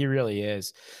 He really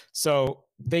is. So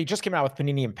they just came out with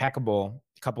Panini Impeccable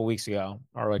a couple weeks ago,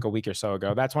 or like a week or so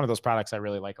ago. That's one of those products I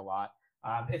really like a lot.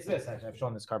 It's this. Actually, I've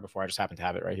shown this card before. I just happen to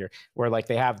have it right here, where like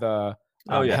they have the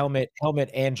helmet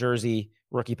and jersey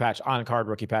rookie patch, on card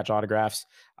rookie patch autographs.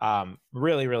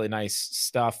 Really, really nice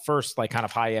stuff. First, like kind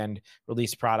of high end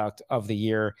release product of the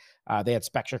year. They had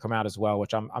Spectre come out as well,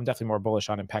 which I'm definitely more bullish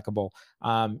on Impeccable.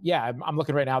 Yeah, I'm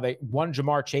looking right now. They one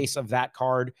Ja'Marr Chase of that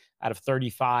card out of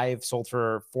 35 sold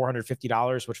for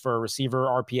 $450, which for a receiver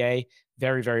RPA,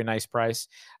 very, very nice price.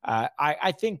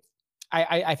 I think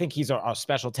he's a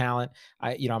special talent.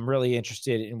 I'm really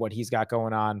interested in what he's got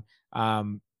going on.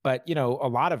 But a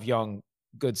lot of young,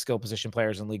 good skill position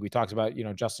players in the league. We talked about,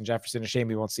 Justin Jefferson. A shame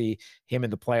we won't see him in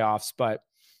the playoffs, but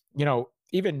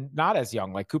even not as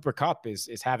young, like Cooper Kupp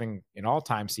is having an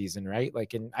all-time season, right?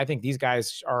 Like, and I think these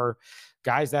guys are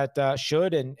guys that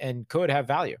should and could have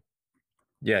value.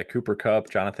 Yeah, Cooper Kupp,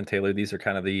 Jonathan Taylor, these are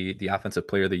kind of the offensive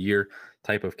player of the year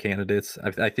type of candidates.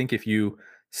 I think if you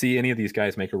see any of these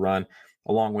guys make a run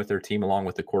along with their team, along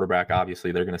with the quarterback,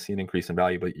 obviously they're going to see an increase in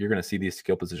value, but you're going to see these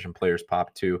skill position players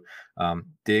pop too.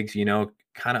 Diggs,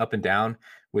 kind of up and down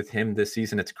with him this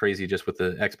season. It's crazy just with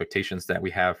the expectations that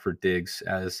we have for Diggs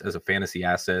as a fantasy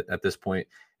asset at this point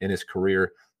in his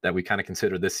career, that we kind of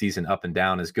consider this season up and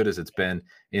down, as good as it's been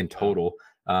in total.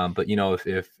 But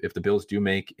if the Bills do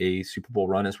make a Super Bowl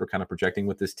run, as we're kind of projecting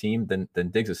with this team, then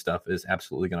Diggs' stuff is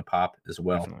absolutely going to pop as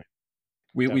well. Definitely.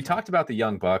 We talked about the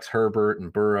young bucks, Herbert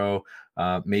and Burrow.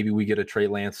 Maybe we get a Trey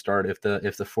Lance start if the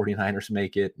 49ers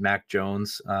make it. Mac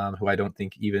Jones, who I don't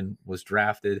think even was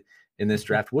drafted in this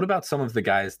draft. What about some of the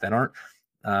guys that aren't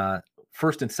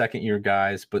first and second year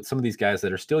guys, but some of these guys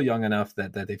that are still young enough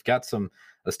that they've got some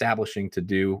establishing to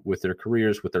do with their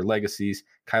careers, with their legacies?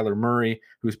 Kyler Murray,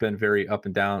 who's been very up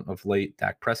and down of late.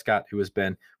 Dak Prescott, who has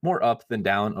been more up than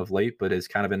down of late, but is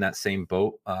kind of in that same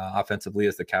boat offensively,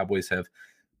 as the Cowboys have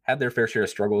had their fair share of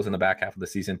struggles in the back half of the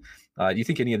season. Do you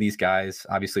think any of these guys,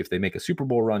 obviously if they make a Super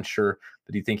Bowl run, sure,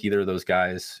 but do you think either of those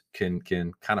guys can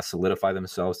kind of solidify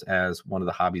themselves as one of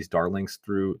the hobby's darlings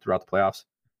throughout the playoffs?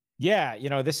 Yeah,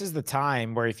 this is the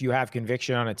time where if you have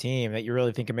conviction on a team that you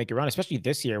really think can make a run, especially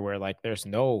this year where like there's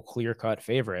no clear-cut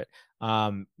favorite,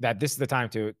 that this is the time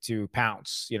to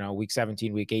pounce, week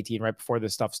 17, week 18, right before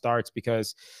this stuff starts.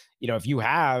 Because, if you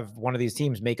have one of these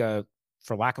teams make a,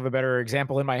 for lack of a better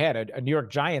example in my head, a New York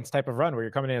Giants type of run where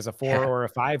you're coming in as a 4 or a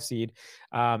 5 seed,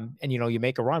 and you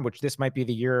make a run, which this might be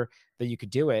the year that you could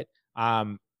do it.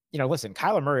 listen,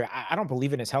 Kyler Murray, I don't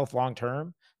believe in his health long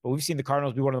term, but we've seen the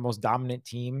Cardinals be one of the most dominant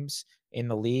teams in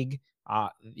the league,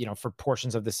 for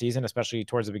portions of the season, especially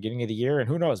towards the beginning of the year. And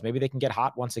who knows, maybe they can get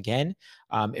hot once again.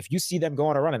 If you see them go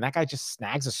on a run and that guy just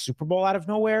snags a Super Bowl out of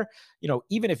nowhere,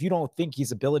 even if you don't think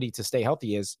his ability to stay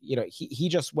healthy is, he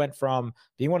just went from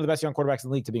being one of the best young quarterbacks in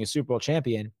the league to being a Super Bowl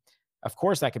champion. Of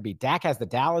course, that could be. Dak has the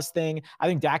Dallas thing. I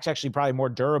think Dak's actually probably more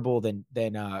durable than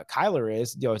Kyler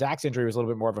is. Dak's injury was a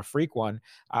little bit more of a freak one.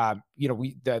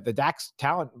 The Dak's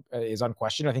talent is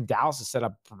unquestioned. I think Dallas is set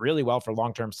up really well for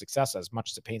long-term success, as much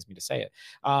as it pains me to say it.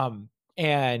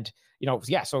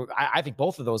 So I think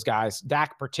both of those guys,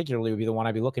 Dak particularly, would be the one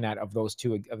I'd be looking at of those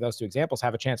two examples,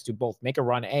 have a chance to both make a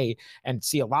run and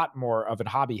see a lot more of a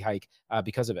hobby hike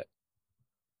because of it.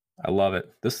 I love it.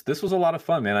 This was a lot of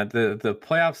fun, man. The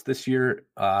playoffs this year,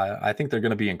 I think they're going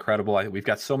to be incredible. We've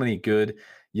got so many good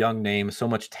young names, so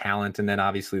much talent, and then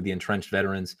obviously the entrenched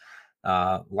veterans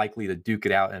likely to duke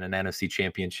it out in an NFC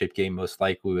Championship game, most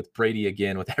likely with Brady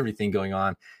again, with everything going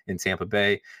on in Tampa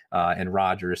Bay and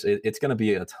Rodgers. It's going to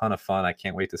be a ton of fun. I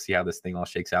can't wait to see how this thing all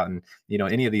shakes out. And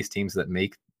any of these teams that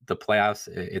make the playoffs,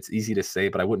 it's easy to say,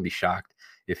 but I wouldn't be shocked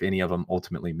if any of them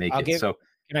ultimately make it. So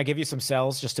can I give you some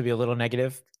sells just to be a little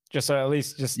negative? Just so at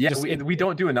least we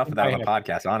don't do enough of that on the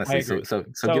podcast, honestly. So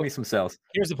give me some sales.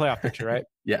 Here's the playoff picture, right?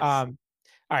 Yes. All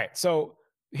right. So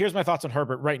here's my thoughts on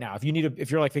Herbert right now.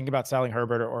 If you're like thinking about selling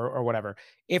Herbert or whatever,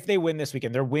 if they win this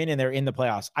weekend, they're in the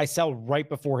playoffs. I sell right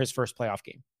before his first playoff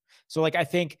game. So I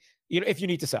think, if you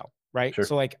need to sell, right? Sure.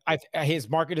 So his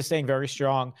market is staying very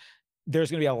strong.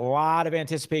 There's going to be a lot of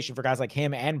anticipation for guys like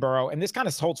him and Burrow. And this kind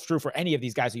of holds true for any of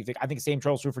these guys. I think the same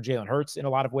holds true for Jalen Hurts in a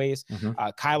lot of ways. Mm-hmm.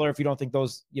 Kyler, if you don't think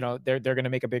those, they're going to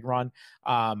make a big run.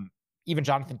 Even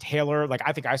Jonathan Taylor,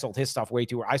 I think I sold his stuff way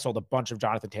too. I sold a bunch of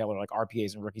Jonathan Taylor,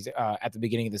 RPAs and rookies at the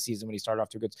beginning of the season when he started off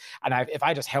too good. And if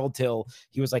I just held till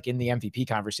he was in the MVP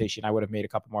conversation, I would have made a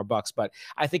couple more bucks. But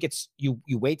I think it's you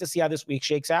wait to see how this week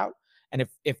shakes out. And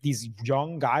if these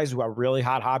young guys who are really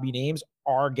hot hobby names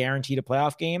are guaranteed a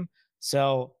playoff game,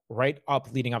 sell right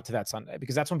up leading up to that Sunday,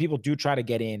 because that's when people do try to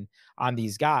get in on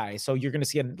these guys. So you're going to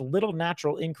see a little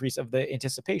natural increase of the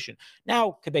anticipation.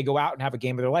 Now, could they go out and have a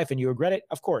game of their life and you regret it?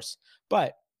 Of course.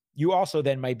 But you also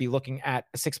then might be looking at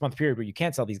a 6-month period where you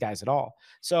can't sell these guys at all.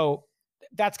 So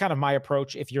that's kind of my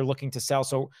approach if you're looking to sell.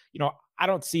 So, I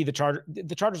don't see the Chargers.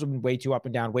 The Chargers have been way too up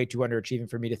and down, way too underachieving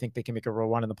for me to think they can make a real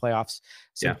run in the playoffs.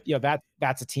 So,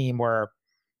 that's a team where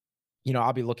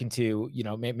I'll be looking to,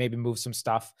 maybe move some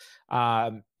stuff.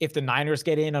 If the Niners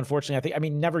get in, unfortunately,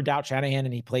 never doubt Shanahan,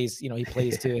 and he plays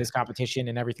to his competition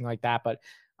and everything like that. But,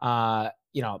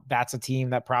 that's a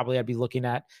team that probably I'd be looking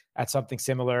at something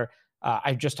similar.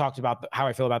 I just talked about how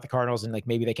I feel about the Cardinals and like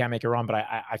maybe they can't make a run, but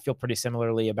I feel pretty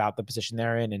similarly about the position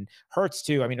they're in, and Hurts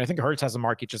too. I mean, I think Hurts has a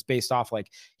market just based off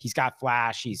like he's got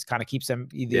flash. He's kind of keeps them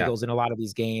the Eagles in a lot of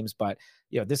these games, but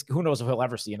this, who knows if he'll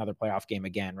ever see another playoff game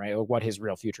again, right? Or what his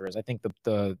real future is. I think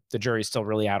the jury's still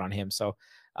really out on him. So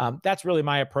that's really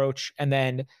my approach. And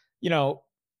then,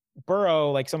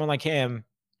 Burrow, like someone like him,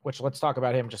 which let's talk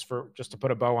about him just to put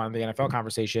a bow on the NFL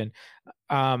conversation.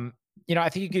 I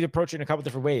think you could approach it in a couple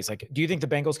different ways. Like, do you think the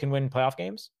Bengals can win playoff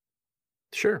games?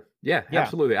 Sure. Yeah,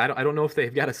 absolutely. I don't know if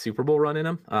they've got a Super Bowl run in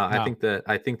them. No. I think that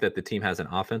the team has an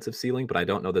offensive ceiling, but I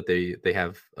don't know that they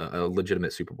have a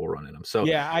legitimate Super Bowl run in them. So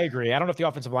yeah, I agree. I don't know if the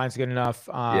offensive line's good enough.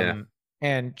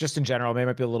 And just in general, they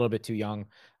might be a little bit too young,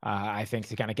 I think,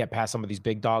 to kind of get past some of these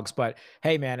big dogs. But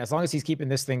hey, man, as long as he's keeping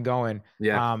this thing going,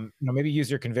 maybe use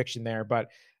your conviction there. But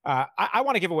I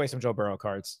want to give away some Joe Burrow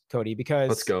cards, Cody, because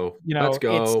let's go. Let's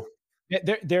go.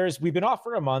 We've been off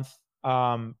for a month,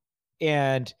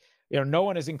 and no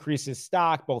one has increased his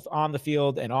stock both on the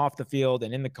field and off the field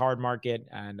and in the card market,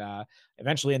 and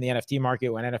eventually in the NFT market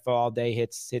when NFL All Day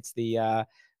hits the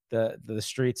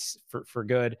streets for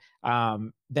good,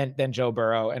 then Joe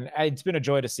Burrow. And it's been a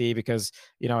joy to see because,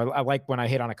 I like when I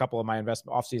hit on a couple of my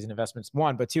off-season investments,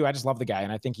 one, but two, I just love the guy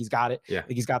and I think he's got it. Yeah. I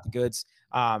think he's got the goods.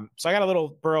 So I got a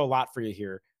little Burrow lot for you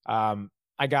here.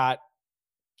 I got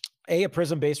a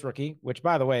Prism base rookie, which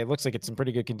by the way, it looks like it's in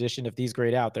pretty good condition. If these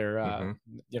grade out, they're,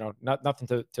 nothing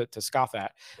to scoff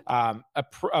at.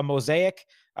 A mosaic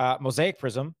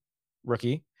Prism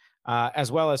rookie,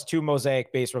 as well as 2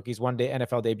 mosaic base rookies, 1 day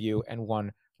NFL debut and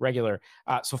 1 regular.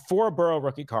 So 4 Burrow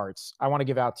rookie cards I want to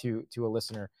give out to a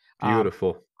listener.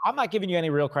 Beautiful. I'm not giving you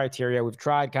any real criteria. We've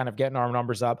tried kind of getting our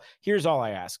numbers up. Here's all I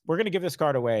ask. We're going to give this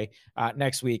card away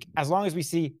next week, as long as we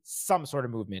see some sort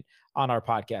of movement on our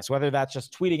podcast, whether that's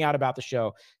just tweeting out about the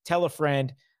show, tell a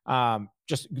friend,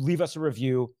 just leave us a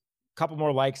review, couple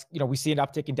more likes, we see an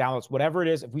uptick in downloads, whatever it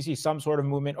is. If we see some sort of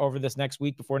movement over this next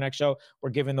week before next show, we're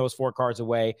giving those 4 cards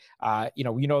away.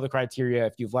 We know the criteria.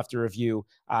 If you've left a review,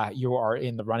 you are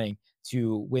in the running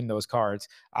to win those cards.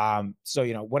 So,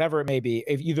 whatever it may be,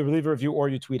 if either leave a review or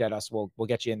you tweet at us, we'll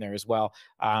get you in there as well.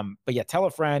 But yeah, tell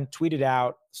a friend, tweet it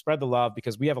out, spread the love,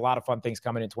 because we have a lot of fun things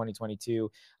coming in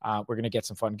 2022. We're going to get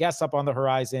some fun guests up on the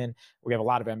horizon. We have a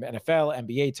lot of NFL,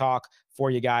 NBA talk for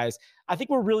you guys. I think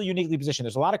we're really uniquely positioned.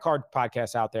 There's a lot of card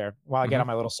podcasts out there. While I get on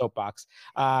my little soapbox,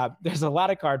 there's a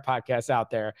lot of card podcasts out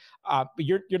there, but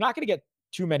you're not going to get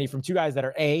too many from 2 guys that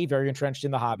are A, very entrenched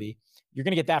in the hobby. You're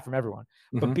going to get that from everyone,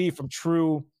 but B, from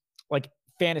true like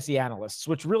fantasy analysts,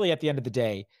 which really at the end of the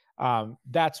day,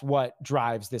 that's what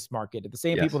drives this market. The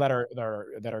same people that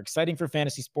are exciting for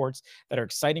fantasy sports, that are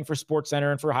exciting for Sports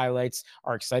Center and for highlights,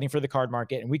 are exciting for the card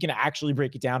market. And we can actually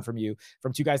break it down from 2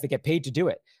 guys that get paid to do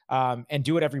it, and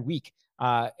do it every week.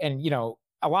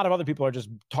 A lot of other people are just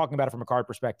talking about it from a card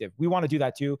perspective. We want to do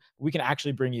that too. We can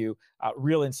actually bring you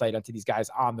real insight into these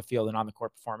guys on the field and on the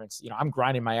court performance. I'm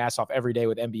grinding my ass off every day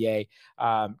with NBA.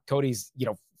 Cody's,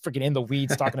 freaking in the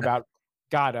weeds talking about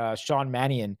Sean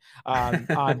Mannion on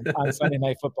Sunday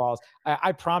Night Footballs.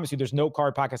 I promise you, there's no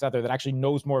card podcast out there that actually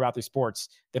knows more about these sports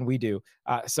than we do.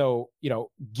 So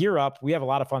gear up. We have a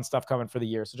lot of fun stuff coming for the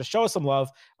year. So just show us some love.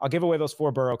 I'll give away those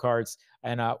 4 Burrow cards,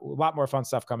 and a lot more fun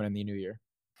stuff coming in the new year.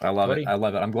 I love it. I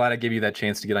love it. I'm glad I gave you that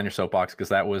chance to get on your soapbox, because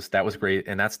that was great.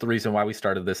 And that's the reason why we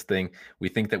started this thing. We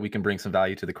think that we can bring some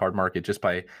value to the card market just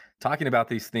by talking about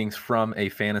these things from a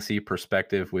fantasy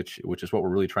perspective, which is what we're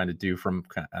really trying to do from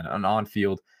an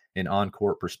on-field and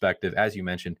on-court perspective. As you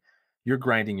mentioned, you're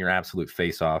grinding your absolute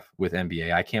face off with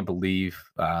NBA. I can't believe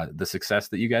the success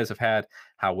that you guys have had,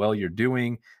 how well you're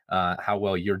doing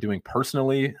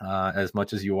personally, as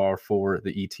much as you are for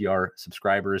the ETR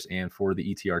subscribers and for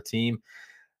the ETR team.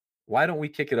 Why don't we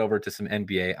kick it over to some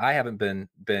NBA? I haven't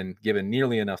been given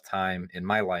nearly enough time in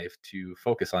my life to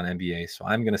focus on NBA, so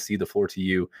I'm going to cede the floor to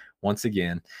you once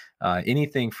again.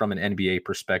 Anything from an NBA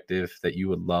perspective that you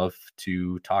would love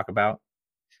to talk about?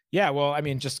 Yeah, well, I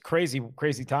mean, just crazy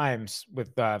times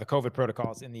with the COVID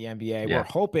protocols in the NBA. Yeah. We're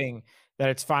hoping that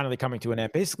it's finally coming to an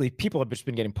end. Basically, people have just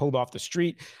been getting pulled off the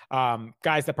street.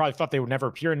 Guys that probably thought they would never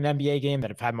appear in an NBA game, that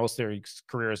have had most of their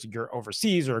careers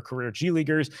overseas or career G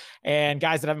Leaguers, and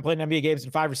guys that haven't played in NBA games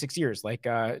in 5 or 6 years, like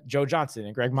Joe Johnson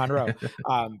and Greg Monroe,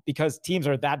 because teams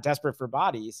are that desperate for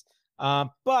bodies.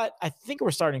 But I think we're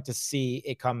starting to see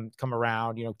it come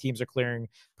around. Teams are clearing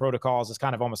protocols. It's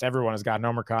kind of almost everyone has gotten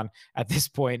Omicron at this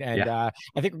point. And I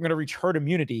think we're going to reach herd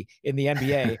immunity in the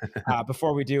NBA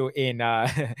before we do in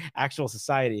actual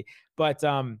society. But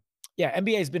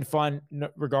NBA has been fun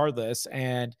regardless,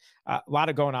 and a lot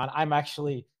of going on.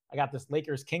 I got this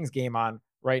Lakers Kings game on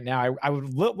right now. I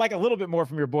would like a little bit more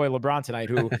from your boy LeBron tonight,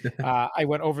 who I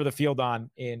went over the field on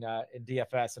in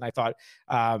DFS, and I thought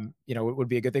it would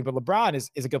be a good thing. But LeBron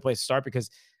is a good place to start,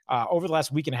 because over the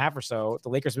last week and a half or so, the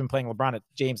Lakers have been playing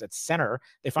James at center.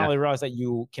 They finally realized that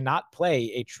you cannot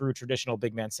play a true traditional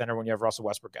big man center when you have Russell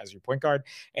Westbrook as your point guard,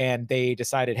 and they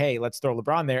decided, hey, let's throw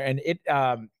LeBron there, and it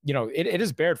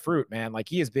has bared fruit, man. Like,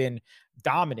 he has been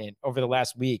dominant over the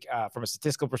last week from a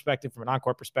statistical perspective, from an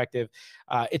on-court perspective.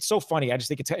 It's so funny. I just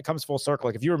think it comes full circle.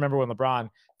 Like, if you remember when LeBron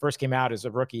first came out as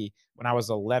a rookie when I was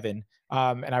 11,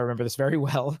 and I remember this very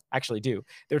well, actually do.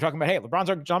 They were talking about, hey,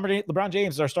 LeBron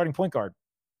James is our starting point guard.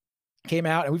 Came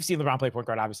out, and we've seen LeBron play point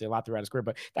guard obviously a lot throughout his career,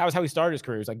 but that was how he started his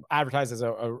career. He was like advertised as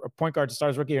a point guard to start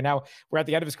his rookie, and now we're at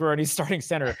the end of his career and he's starting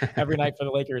center every night for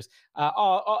the Lakers.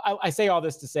 I say all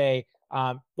this to say,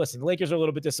 listen, the Lakers are a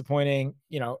little bit disappointing.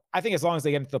 I think as long as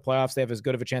they get into the playoffs, they have as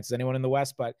good of a chance as anyone in the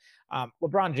West, but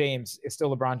LeBron James is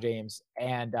still LeBron James.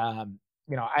 And,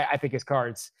 I think his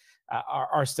cards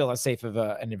are still as safe of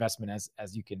an investment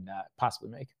as you can possibly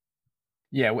make.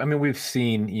 Yeah, I mean, we've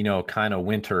seen, kind of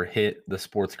winter hit the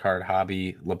sports card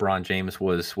hobby. LeBron James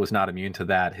was not immune to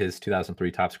that. His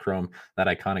 2003 Topps Chrome, that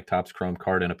iconic Topps Chrome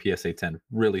card in a PSA 10,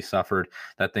 really suffered.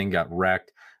 That thing got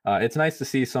wrecked. It's nice to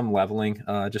see some leveling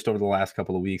just over the last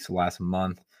couple of weeks, the last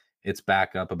month. It's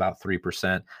back up about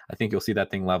 3%. I think you'll see that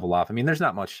thing level off. I mean, there's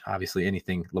not much, obviously,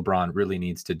 anything LeBron really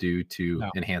needs to do to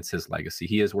enhance his legacy.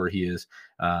 He is where he is.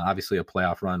 Obviously, a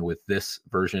playoff run with this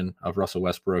version of Russell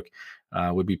Westbrook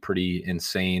would be pretty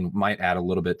insane. Might add a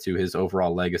little bit to his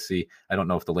overall legacy. I don't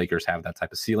know if the Lakers have that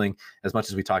type of ceiling. As much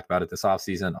as we talked about it this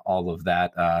offseason, all of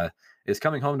that is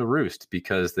coming home to roost,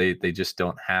 because they just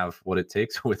don't have what it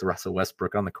takes with Russell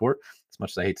Westbrook on the court. As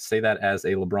much as I hate to say that as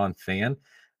a LeBron fan.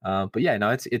 But yeah,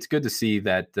 no, it's good to see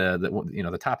that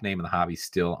the top name in the hobby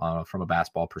still from a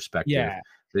basketball perspective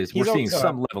We're seeing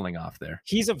some leveling off there.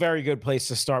 He's a very good place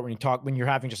to start when you're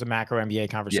having just a macro NBA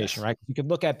conversation, right? You could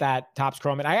look at that Topps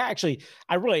Chrome, and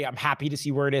I'm happy to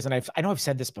see where it is. And I know I've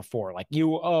said this before, like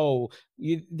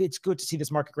it's good to see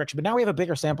this market correction, but now we have a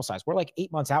bigger sample size. We're like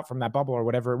 8 months out from that bubble or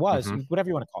whatever it was, whatever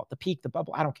you want to call it, the peak, the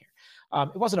bubble. I don't care.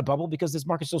 It wasn't a bubble because this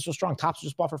market's still so strong. Topps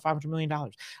just bought for $500 million.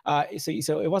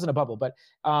 So it wasn't a bubble, but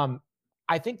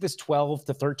I think this 12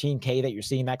 to 13K that you're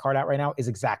seeing that card out right now is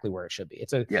exactly where it should be.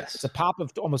 It's a pop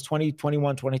of almost 20,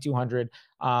 21, 2200.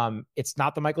 It's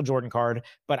not the Michael Jordan card,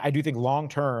 but I do think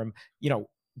long-term,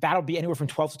 that'll be anywhere from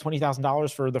 $12,000 to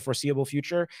 $20,000 for the foreseeable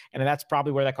future. And that's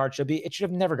probably where that card should be. It should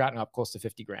have never gotten up close to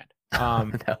 50 grand.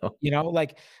 No.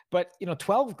 But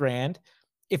 12 grand,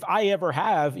 if I ever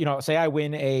have, say I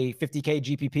win a 50K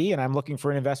GPP and I'm looking for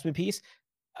an investment piece,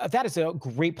 that is a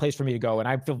great place for me to go. And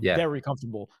I feel very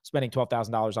comfortable spending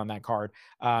 $12,000 on that card.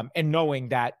 And knowing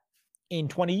that in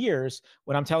 20 years,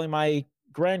 when I'm telling my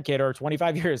grandkid or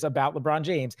 25 years about LeBron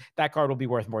James, that card will be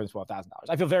worth more than $12,000.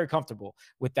 I feel very comfortable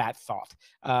with that thought.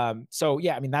 That's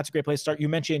a great place to start. You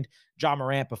mentioned Ja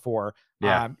Morant before.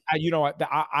 Yeah.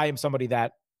 I am somebody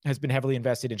that has been heavily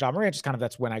invested in Ja Morant. Just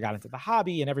that's when I got into the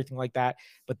hobby and everything like that.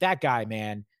 But that guy,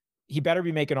 man, he better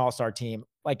be making an all-star team.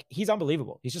 Like, he's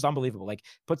unbelievable. He's just unbelievable. Like,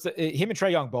 puts him and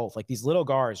Trae Young both, like these little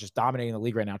guards just dominating the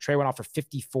league right now. Trae went off for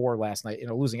 54 last night in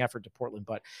a losing effort to Portland.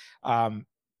 But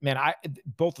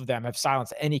both of them have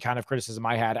silenced any kind of criticism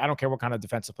I had. I don't care what kind of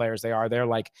defensive players they are. They're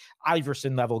like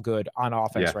Iverson level good on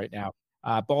offense right now.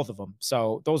 Both of them.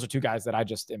 So those are two guys that I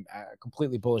just am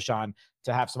completely bullish on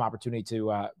to have some opportunity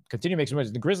to continue to make some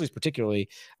moves. The Grizzlies particularly,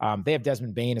 they have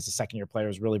Desmond Bane as a second-year player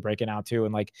who's really breaking out too.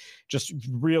 And just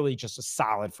a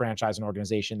solid franchise and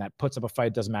organization that puts up a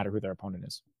fight. Doesn't matter who their opponent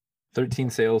is. 13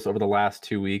 sales over the last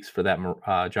 2 weeks for that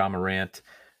Ja Morant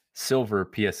silver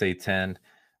PSA 10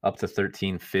 up to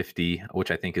 1350,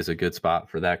 which I think is a good spot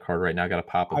for that card right now. Got a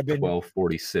pop of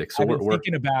 1246. So I've been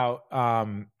thinking about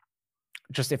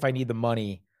just if I need the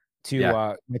money to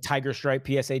the Tiger Stripe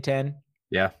PSA 10.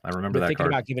 Yeah, I remember that thinking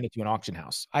card. about giving it to an auction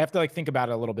house. I have to think about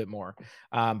it a little bit more.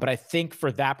 But I think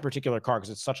for that particular card, because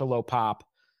it's such a low pop,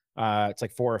 it's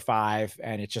like 4 or 5,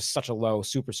 and it's just such a low,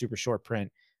 super, super short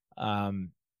print.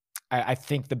 I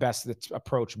think the best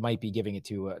approach might be giving it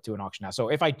to an auction house. So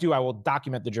if I do, I will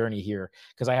document the journey here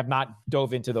because I have not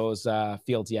dove into those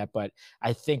fields yet, but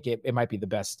I think it might be the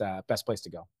best place to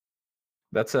go.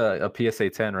 That's a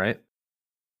PSA 10, right?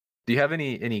 Do you have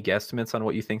any guesstimates on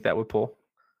what you think that would pull?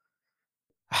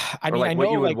 I know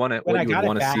what you would want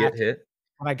to see it hit.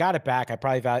 When I got it back, I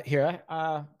probably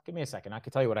give me a second. I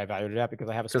can tell you what I valued it at because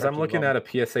I have a. Because I'm looking at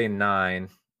a PSA 9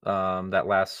 that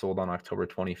last sold on October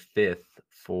 25th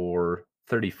for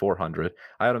 3,400.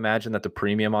 I would imagine that the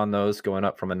premium on those going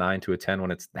up from a 9 to a 10 when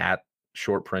it's that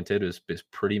short printed is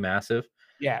pretty massive.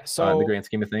 Yeah. So in the grand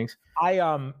scheme of things,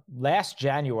 I last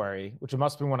January, which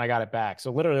must have been when I got it back,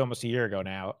 so literally almost a year ago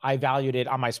now, I valued it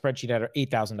on my spreadsheet at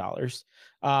 $8,000.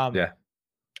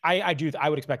 I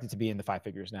would expect it to be in the 5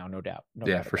 figures now, no doubt.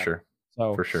 For sure.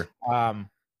 So for sure.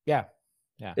 Yeah.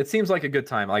 It seems like a good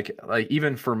time. Like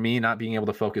even for me, not being able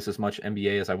to focus as much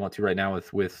NBA as I want to right now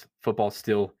with football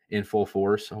still in full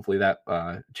force. Hopefully that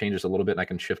changes a little bit and I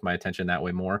can shift my attention that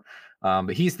way more.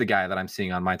 But he's the guy that I'm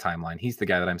seeing on my timeline. He's the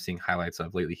guy that I'm seeing highlights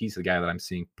of lately. He's the guy that I'm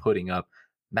seeing putting up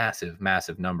massive,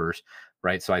 massive numbers,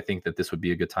 right? So I think that this would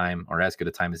be a good time, or as good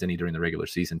a time as any during the regular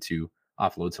season, to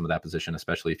offload some of that position,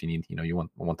 especially if you need, you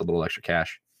want the little extra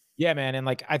cash. Yeah, man. And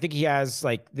I think he has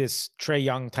this Trae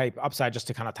Young type upside just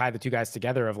to kind of tie the two guys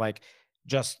together of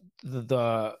just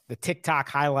the TikTok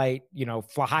highlight,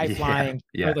 high flying,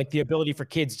 the ability for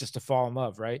kids just to fall in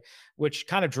love, right? Which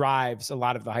kind of drives a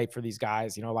lot of the hype for these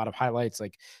guys, a lot of highlights,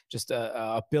 just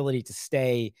a ability to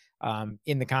stay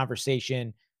in the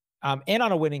conversation and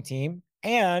on a winning team.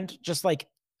 And just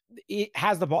it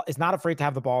has the ball, is not afraid to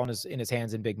have the ball in his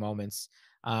hands in big moments.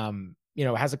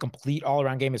 Has a complete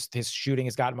all-around game. His shooting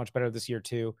has gotten much better this year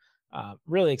too.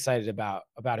 Really excited about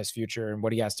his future and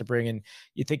what he has to bring. And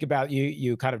you think about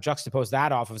you kind of juxtapose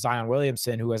that off of Zion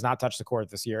Williamson, who has not touched the court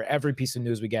this year. Every piece of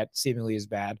news we get seemingly is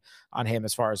bad on him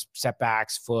as far as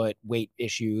setbacks, foot, weight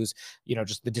issues,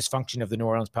 just the dysfunction of the New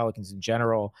Orleans Pelicans in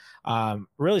general.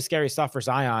 Really scary stuff for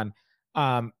Zion.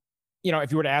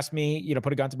 If you were to ask me,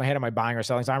 put a gun to my head, am I buying or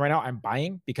selling Zion right now? I'm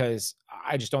buying because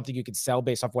I just don't think you could sell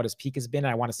based off what his peak has been.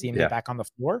 And I want to see him get back on the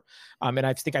floor. And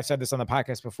I think I've said this on the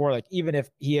podcast before, even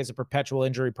if he has a perpetual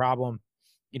injury problem,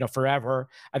 forever.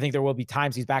 I think there will be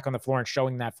times he's back on the floor and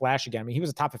showing that flash again. I mean, he was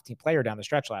a top 15 player down the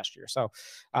stretch last year. So,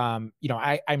 I'm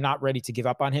not ready to give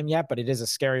up on him yet, but it is a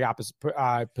scary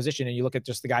position. And you look at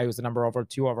just the guy who's the number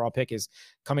 2 overall pick is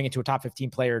coming into a top 15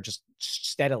 player just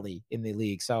steadily in the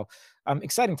league. So,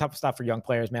 exciting, tough stuff for young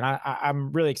players, man.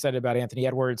 I'm really excited about Anthony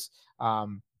Edwards.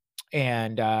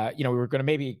 And we were going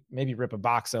to maybe rip a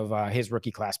box of his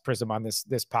rookie class Prism on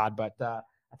this pod, but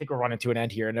I think we're running to an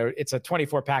end here. And it's a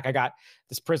 24 pack. I got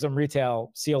this Prism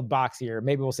retail sealed box here.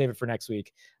 Maybe we'll save it for next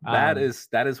week. That is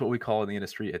what we call in the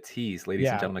industry a tease, ladies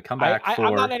and gentlemen. Come back.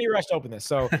 I'm not in any rush to open this.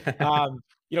 So,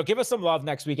 give us some love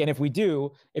next week. And if you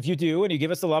do, and you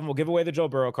give us the love, and we'll give away the Joe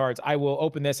Burrow cards, I will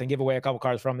open this and give away a couple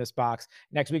cards from this box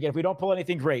next week. And if we don't pull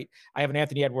anything great, I have an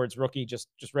Anthony Edwards rookie just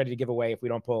ready to give away if we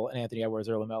don't pull an Anthony Edwards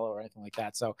or LaMelo or anything like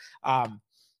that. So,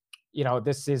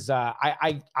 this is,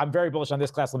 I'm very bullish on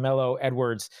this class, LaMelo,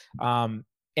 Edwards. And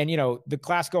the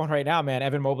class going right now, man,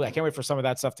 Evan Mobley, I can't wait for some of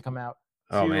that stuff to come out.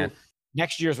 Oh, man.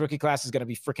 Next year's rookie class is going to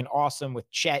be freaking awesome with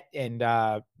Chet and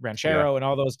Ranchero and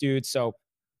all those dudes. So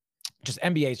just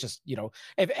NBA is just,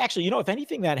 if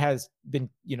anything that has been,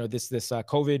 this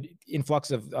COVID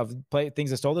influx of play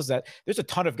things has told us that there's a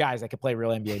ton of guys that could play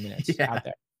real NBA minutes out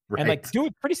there. Right. And do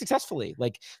it pretty successful.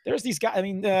 Like there's these guys. I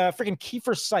mean, freaking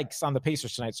Kiefer Sykes on the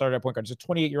Pacers tonight started at point guard. He's a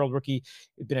 28-year-old rookie,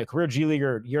 been a career G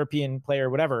Leaguer, European player,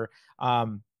 whatever.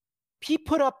 He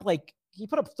put up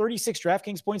 36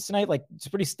 DraftKings points tonight. Like it's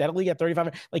pretty steadily at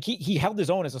 35. Like he held his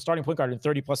own as a starting point guard in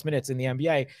 30 plus minutes in the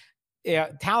NBA. Yeah,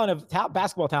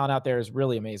 basketball talent out there is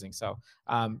really amazing. So,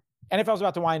 NFL's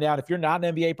about to wind down. If you're not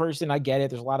an NBA person, I get it.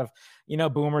 There's a lot of,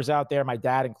 boomers out there, my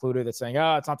dad included, that's saying,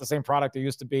 oh, it's not the same product it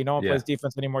used to be. No one plays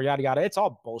defense anymore, yada, yada. It's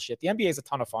all bullshit. The NBA is a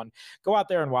ton of fun. Go out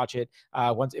there and watch it.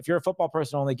 If you're a football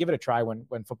person only, give it a try when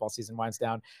football season winds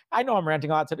down. I know I'm ranting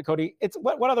a lot today, Cody. It's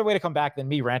what other way to come back than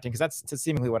me ranting? Because that's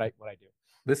seemingly what I do.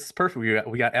 This is perfect.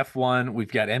 We got F1,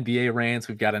 we've got NBA rants,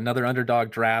 we've got another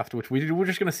underdog draft, which we're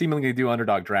just going to seemingly do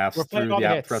underdog drafts through the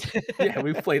app. Yeah,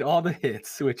 we've played all the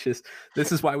hits,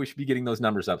 this is why we should be getting those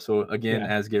numbers up. So again,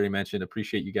 as Gary mentioned,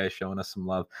 appreciate you guys showing us some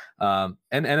love. And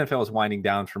NFL is winding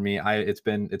down for me. It's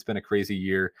been a crazy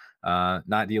year,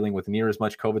 not dealing with near as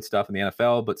much COVID stuff in the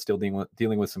NFL, but still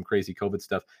dealing with some crazy COVID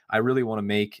stuff. I really want to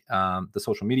make the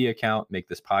social media account, make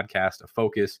this podcast a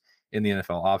focus in the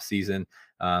NFL offseason.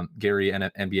 Gary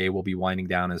and NBA will be winding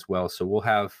down as well. So we'll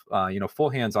have, full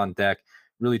hands on deck,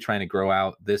 really trying to grow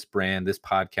out this brand, this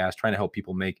podcast, trying to help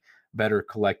people make better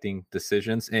collecting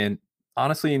decisions. And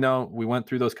honestly, we went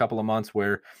through those couple of months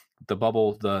where the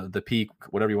bubble, the peak,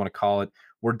 whatever you want to call it,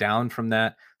 we're down from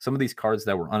that. Some of these cards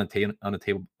that were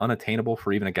unattainable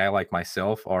for even a guy like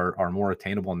myself are more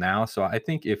attainable now. So I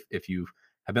think if you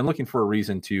have been looking for a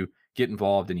reason to get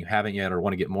involved and you haven't yet or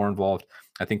want to get more involved,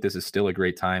 I think this is still a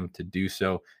great time to do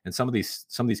so. And some of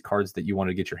these cards that you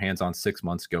wanted to get your hands on 6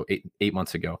 months ago, eight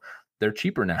months ago, they're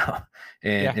cheaper now.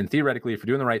 And theoretically, if you're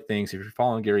doing the right things, if you're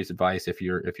following Gary's advice, if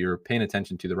you're paying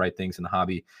attention to the right things in the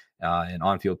hobby and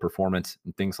on-field performance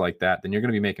and things like that, then you're going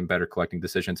to be making better collecting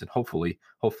decisions and hopefully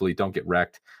don't get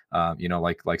wrecked.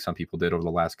 Like some people did over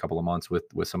the last couple of months with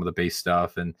some of the base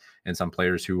stuff and some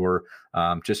players who were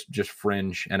just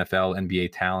fringe NFL,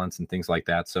 NBA talents and things like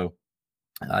that. So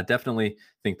definitely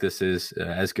think this is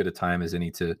as good a time as any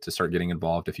to start getting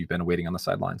involved if you've been waiting on the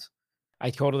sidelines. I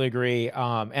totally agree.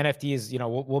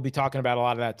 NFTs, we'll be talking about a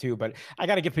lot of that too, but I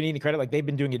got to give Panini credit. Like they've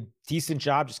been doing a decent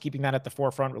job just keepking that at the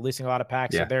forefront, releasing a lot of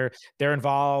packs. So they're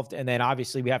involved. And then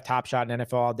obviously we have Top Shot and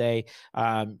NFL All Day,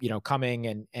 coming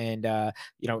and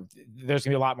there's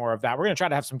gonna be a lot more of that. We're going to try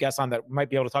to have some guests on that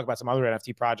might be able to talk about some other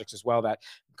NFT projects as well that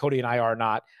Cody and I are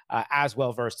not as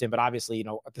well versed in, but obviously,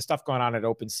 the stuff going on at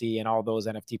OpenSea and all those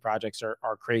NFT projects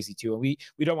are crazy too. And we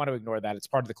don't want to ignore that. It's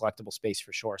part of the collectible space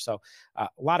for sure. So a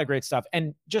lot of great stuff.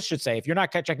 And just should say, if you're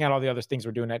not checking out all the other things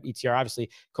we're doing at ETR, obviously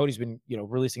Cody's been,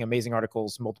 releasing amazing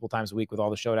articles multiple times a week with all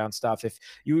the Showdown stuff.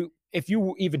 If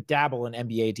you even dabble in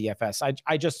NBA DFS,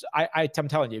 I'm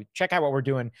telling you, check out what we're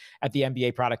doing at the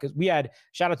NBA product. Because we had,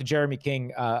 shout out to Jeremy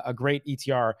King, a great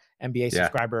ETR NBA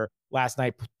subscriber last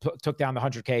night, took down the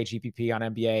 100K GPP on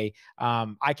NBA.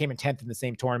 I came in 10th in the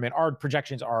same tournament. Our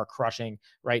projections are crushing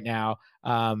right now.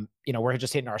 We're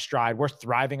just hitting our stride. We're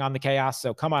thriving on the chaos.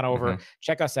 So come on over,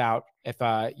 check us out. If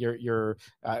you're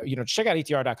check out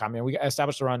etr.com. We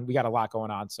established the run. We got a lot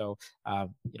going on. So,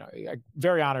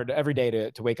 very honored every day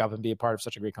to wake up and be a part of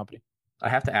such a great company. I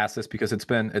have to ask this because it's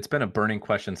been a burning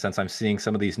question since I'm seeing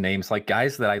some of these names, like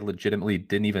guys that I legitimately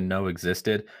didn't even know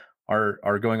existed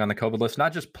are going on the COVID list,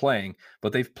 not just playing,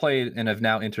 but they've played and have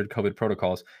now entered COVID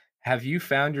protocols. Have you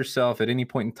found yourself at any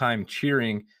point in time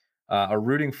cheering are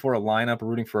rooting for a lineup, or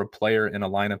rooting for a player in a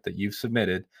lineup that you've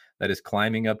submitted that is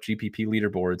climbing up GPP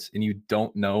leaderboards, and you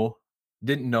didn't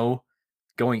know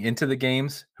going into the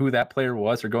games who that player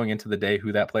was, or going into the day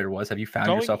who that player was? Have you found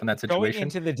yourself in that Going situation?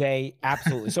 into the day,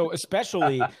 absolutely. So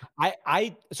especially,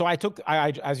 I took,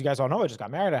 as you guys all know, I just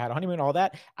got married. I had a honeymoon, all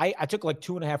that. I took like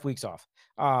 2.5 weeks off.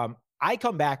 I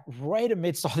come back right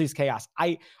amidst all these chaos.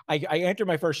 I enter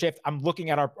my first shift. I'm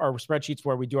looking at our spreadsheets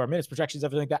where we do our minutes projections,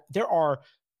 everything like that. There are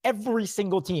every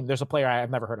single team. There's a player I have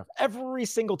never heard of. Every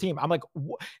single team. I'm like,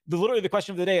 literally the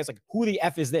question of the day is like, who the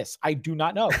F is this? I do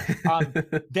not know. But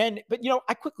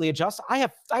I quickly adjust. I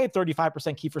had 35%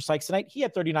 Kiefer Sykes tonight. He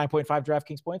had 39.5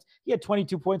 DraftKings points. He had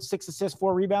 22 points, 6 assists,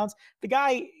 4 rebounds. The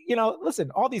guy,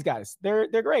 listen, all these guys, they're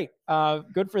great.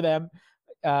 Good for them.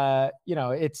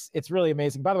 It's really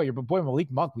amazing. By the way, your boy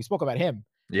Malik Monk, we spoke about him.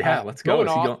 Yeah, let's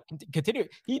go. Continue.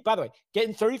 He, by the way,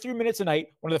 getting 33 minutes a night.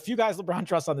 One of the few guys LeBron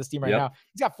trusts on this team right now.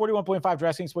 He's got 41.5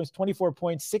 DraftKings points, 24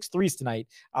 points, 6 threes tonight.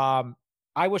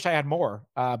 I wish I had more,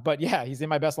 but yeah, he's in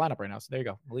my best lineup right now. So there you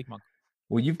go, Malik Monk.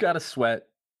 Well, you've got a sweat.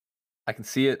 I can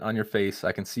see it on your face.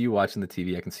 I can see you watching the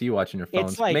TV. I can see you watching your phone.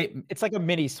 It's like a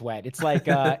mini sweat. It's like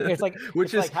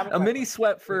which is like a mini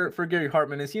sweat for Gary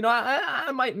Hartman is,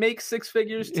 I might make 6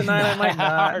 figures tonight. I might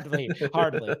not.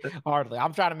 hardly.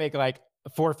 I'm trying to make like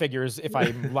 4 figures if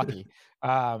I'm lucky.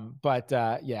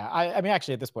 Yeah, I mean,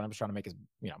 actually at this point, I'm just trying to make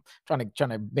trying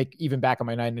to make even back on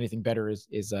my night. Anything better is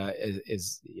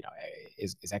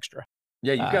extra.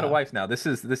 Yeah, you've got a wife now. This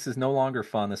is no longer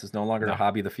fun. This is no longer a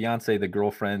hobby. The fiance, the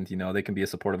girlfriend, they can be as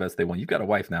supportive as they want. You've got a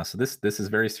wife now. So this is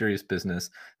very serious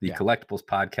business. The collectibles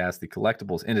podcast, the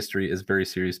collectibles industry is very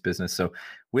serious business. So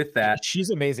with that, she's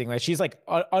amazing. Like she's like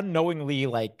unknowingly,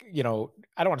 like,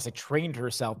 I don't want to say trained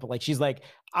herself, but like she's like,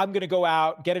 I'm gonna go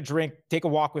out, get a drink, take a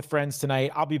walk with friends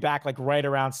tonight. I'll be back like right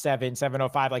around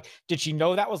 7:05. Like, did she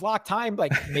know that was lock time?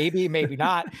 Like maybe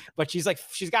not, but she's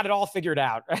got it all figured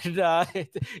out.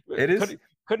 And,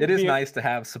 it is nice to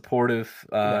have supportive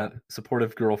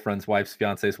girlfriends, wives,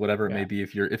 fiancés, whatever it may be.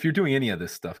 If you're doing any of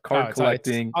this stuff, card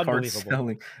collecting, card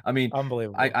selling. I mean,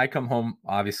 unbelievable. I come home,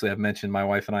 obviously I've mentioned my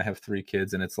wife and I have 3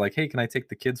 kids, and it's like, hey, can I take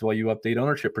the kids while you update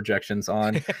ownership projections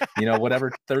on,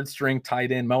 whatever third string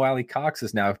tight end Mo Alley Cox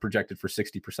is now projected for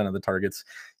 60% of the targets.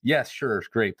 Yes, sure.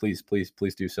 Great. Please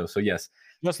do so. So yes,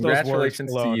 just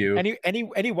congratulations to you.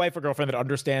 Any wife or girlfriend that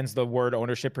understands the word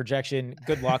ownership projection,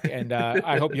 good luck. And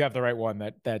I hope you have the right one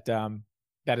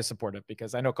that is supportive,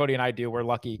 because I know Cody and I do. We're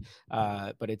lucky,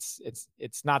 but it's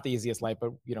not the easiest life,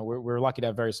 but we're lucky to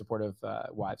have very supportive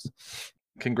wives.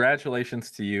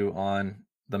 Congratulations to you on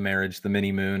the marriage, the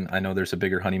mini moon. I know there's a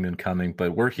bigger honeymoon coming,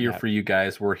 but we're here for you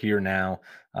guys. We're here now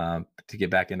to get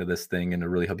back into this thing and to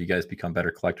really help you guys become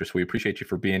better collectors. So we appreciate you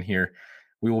for being here.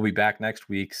 We will be back next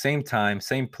week, same time,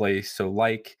 same place. So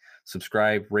like,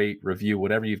 subscribe, rate, review,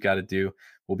 whatever you've got to do.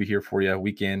 We'll be here for you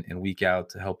week in and week out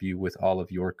to help you with all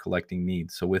of your collecting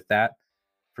needs. So with that,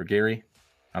 for Gary,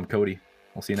 I'm Cody.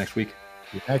 We'll see you next week.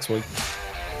 Next week.